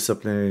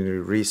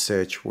interdisciplinary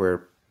research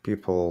where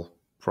people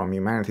from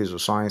humanities or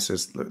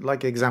sciences,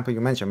 like example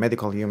you mentioned,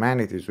 medical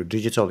humanities or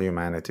digital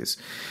humanities.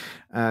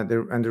 And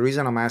the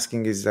reason I'm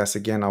asking is that,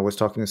 again, I was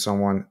talking to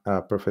someone,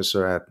 a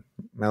professor at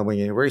Melbourne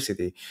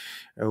University,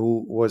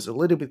 who was a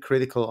little bit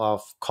critical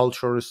of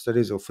cultural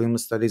studies or film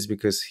studies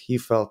because he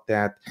felt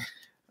that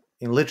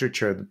in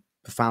literature,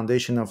 the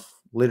foundation of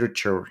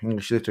literature,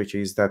 English literature,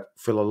 is that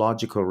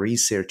philological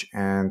research,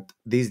 and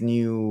these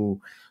new,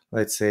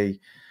 let's say,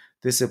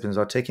 disciplines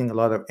are taking a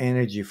lot of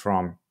energy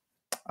from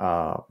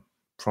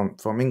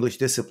English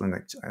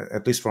discipline,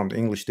 at least from the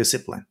English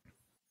discipline.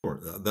 Sure,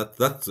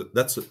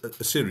 that's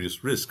a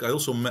serious risk. I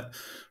also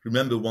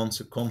remember once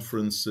a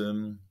conference,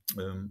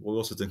 what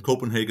was it, in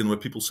Copenhagen, where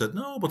people said,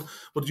 no, but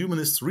what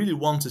humanists really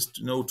want is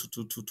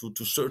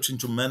to search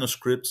into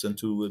manuscripts and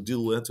to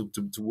deal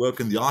to work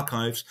in the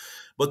archives.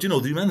 But the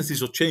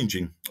humanities are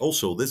changing.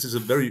 Also, this is a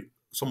very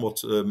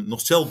somewhat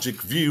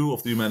nostalgic view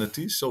of the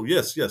humanities. So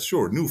yes,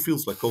 sure, new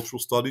fields like cultural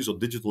studies or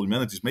digital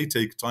humanities may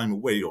take time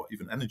away or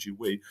even energy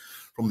away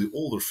from the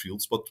older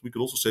fields. But we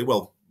could also say,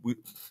 well,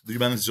 the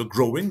humanities are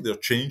growing, they're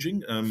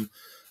changing.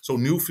 So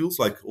new fields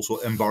like also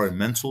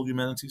environmental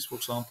humanities, for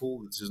example,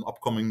 this is an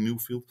upcoming new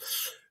field.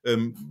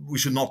 We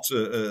should not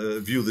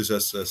view this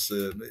as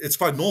it's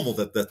quite normal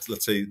that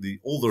let's say the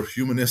older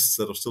humanists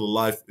that are still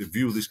alive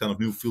view these kind of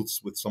new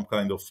fields with some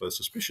kind of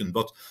suspicion.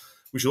 But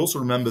we should also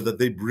remember that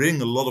they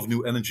bring a lot of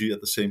new energy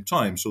at the same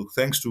time. So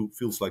thanks to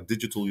fields like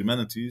digital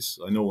humanities,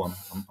 I know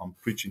I'm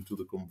preaching to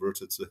the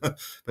converted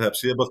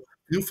perhaps here, but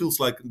new fields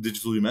like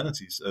digital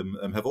humanities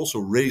have also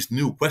raised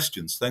new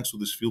questions. Thanks to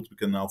this field, we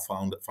can now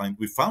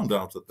we found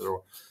out that there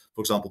are,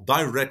 for example,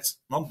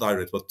 not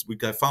direct, but we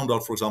found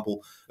out, for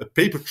example, a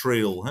paper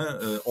trail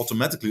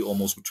automatically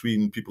almost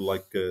between people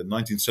like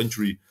 19th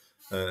century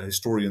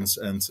historians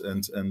and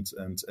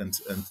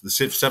the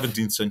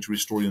 17th century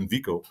historian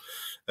Vico,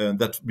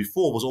 that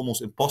before was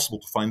almost impossible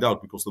to find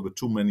out because there were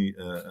too many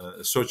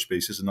search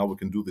spaces, and now we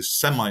can do this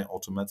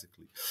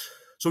semi-automatically.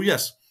 So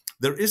yes,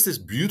 there is this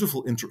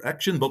beautiful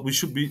interaction, but we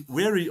should be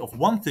wary of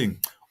one thing.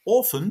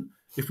 Often,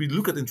 if we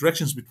look at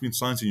interactions between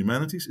science and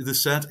humanities, it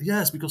is said,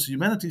 yes, because the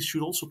humanities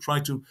should also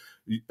try to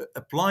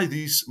apply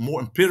these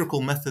more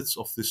empirical methods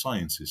of the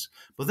sciences.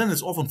 But then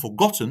it's often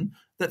forgotten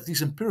that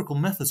these empirical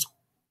methods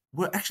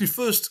were actually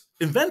first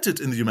invented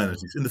in the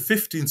humanities, in the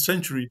 15th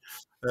century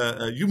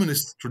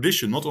humanist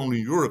tradition, not only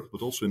in Europe,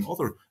 but also in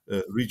other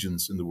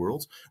regions in the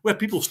world, where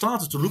people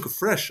started to look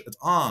afresh at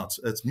art,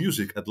 at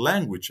music, at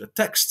language, at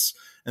texts.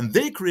 And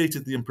they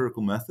created the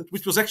empirical method,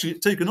 which was actually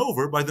taken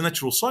over by the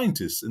natural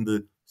scientists in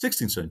the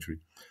 16th century.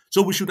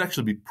 So we should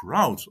actually be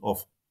proud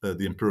of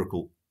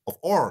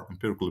our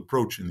empirical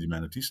approach in the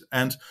humanities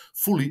and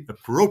fully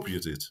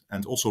appropriate it,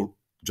 and also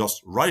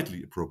just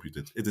rightly appropriate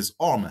it. It is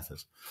our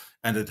method,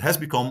 and it has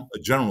become a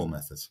general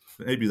method.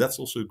 Maybe that's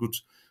also a good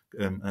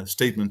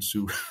statement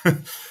to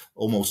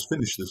almost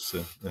finish this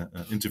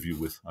interview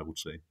with, I would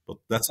say. But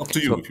that's up to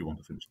you So, if you want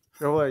to finish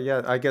it. oh, well,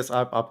 yeah, I guess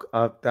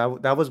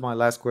that was my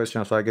last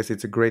question. So I guess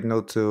it's a great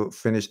note to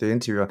finish the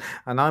interview.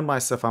 And I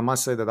must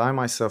say that I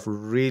myself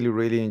really,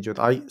 really enjoyed.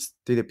 I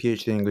did a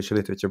PhD in English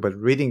literature, but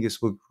reading this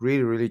book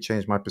really, really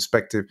changed my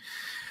perspective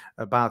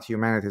about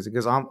humanities,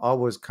 because I'm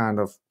always kind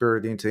of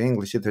buried into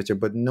English literature,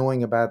 but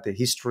knowing about the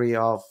history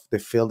of the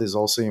field is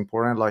also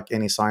important. Like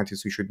any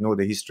scientist, we should know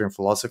the history and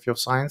philosophy of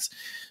science.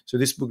 So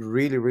this book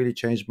really, really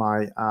changed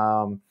my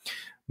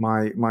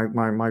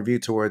view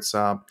towards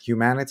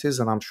humanities,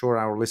 and I'm sure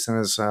our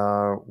listeners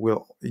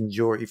will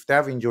enjoy. If they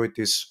have enjoyed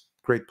this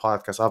great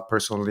podcast, I've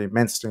personally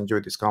immensely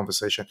enjoyed this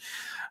conversation.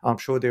 I'm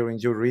sure they'll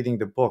enjoy reading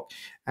the book.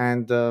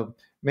 And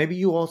maybe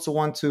you also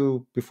want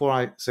to, before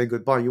I say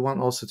goodbye, you want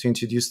also to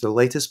introduce the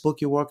latest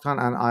book you worked on,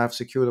 and I have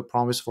secured a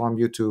promise from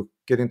you to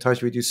get in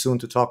touch with you soon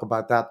to talk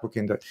about that book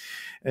in the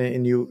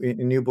in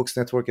New Books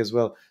Network as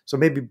well. So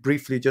maybe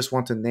briefly, just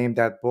want to name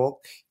that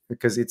book,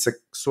 because it's a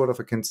sort of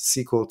a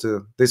sequel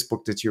to this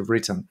book that you've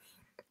written.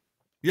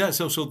 Yeah,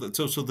 so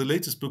the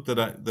latest book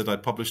that I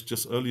published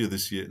just earlier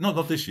this year, no,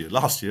 not this year,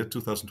 last year,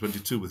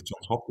 2022, with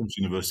Johns Hopkins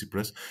University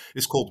Press,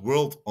 is called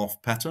World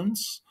of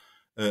Patterns,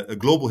 a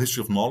global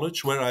history of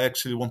knowledge, where I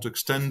actually want to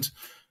extend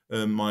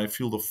my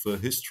field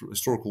of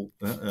historical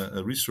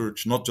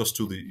research, not just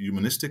to the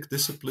humanistic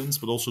disciplines,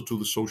 but also to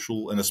the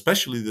social and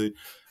especially the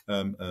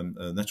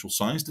natural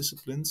science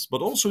disciplines,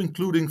 but also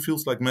including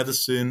fields like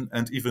medicine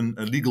and even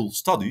legal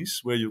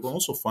studies, where you can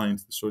also find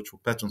the search for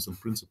patterns and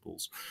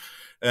principles.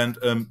 And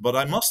but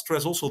I must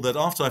stress also that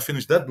after I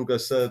finished that book, I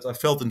said I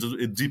felt into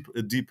a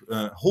deep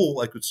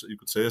hole. You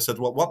could say. I said,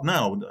 well, what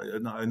now?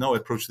 I now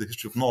approach the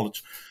history of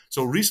knowledge.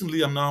 So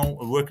recently, I'm now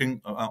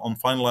working on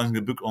finalizing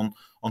a book on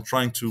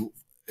trying to,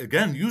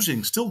 again,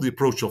 using still the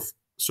approach of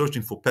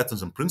searching for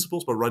patterns and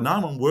principles. But right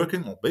now, I'm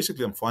working on,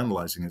 basically, I'm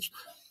finalizing it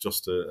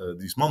just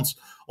these months,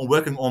 on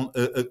working on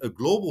a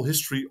global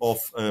history of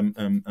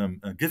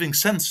giving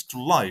sense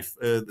to life.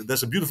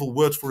 There's a beautiful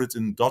word for it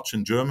in Dutch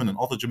and German and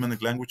other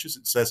Germanic languages.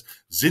 It says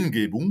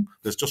Zingebung.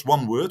 There's just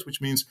one word, which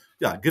means,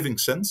 giving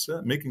sense,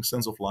 making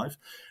sense of life.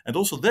 And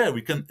also there,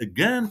 we can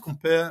again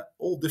compare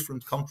all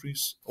different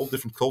countries, all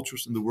different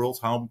cultures in the world,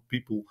 how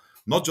people,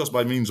 not just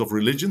by means of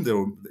religion, they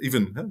were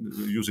even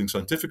using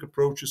scientific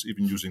approaches,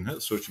 even using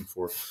searching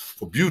for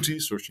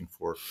beauty, searching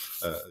for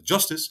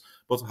justice.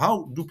 But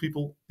how do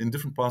people in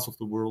different parts of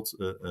the world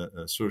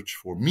search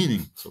for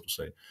meaning, so to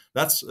say?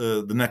 That's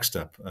the next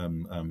step.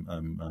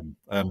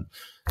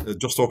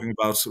 Just talking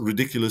about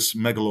ridiculous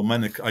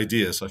megalomaniac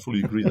ideas, I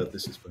fully agree that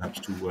this is perhaps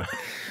too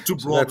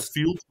broad a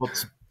field,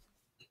 but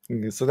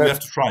So we have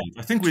that's to try it.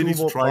 I think we two need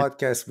to more try it.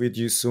 podcasts with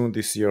you soon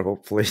this year,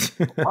 hopefully.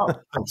 Wow,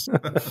 thanks.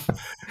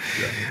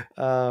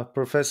 Yeah.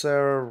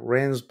 Professor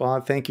Rens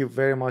Bod, thank you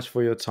very much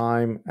for your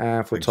time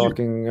and for Thank you.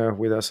 talking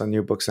with us on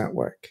New Books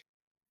Network.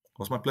 It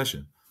was my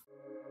pleasure.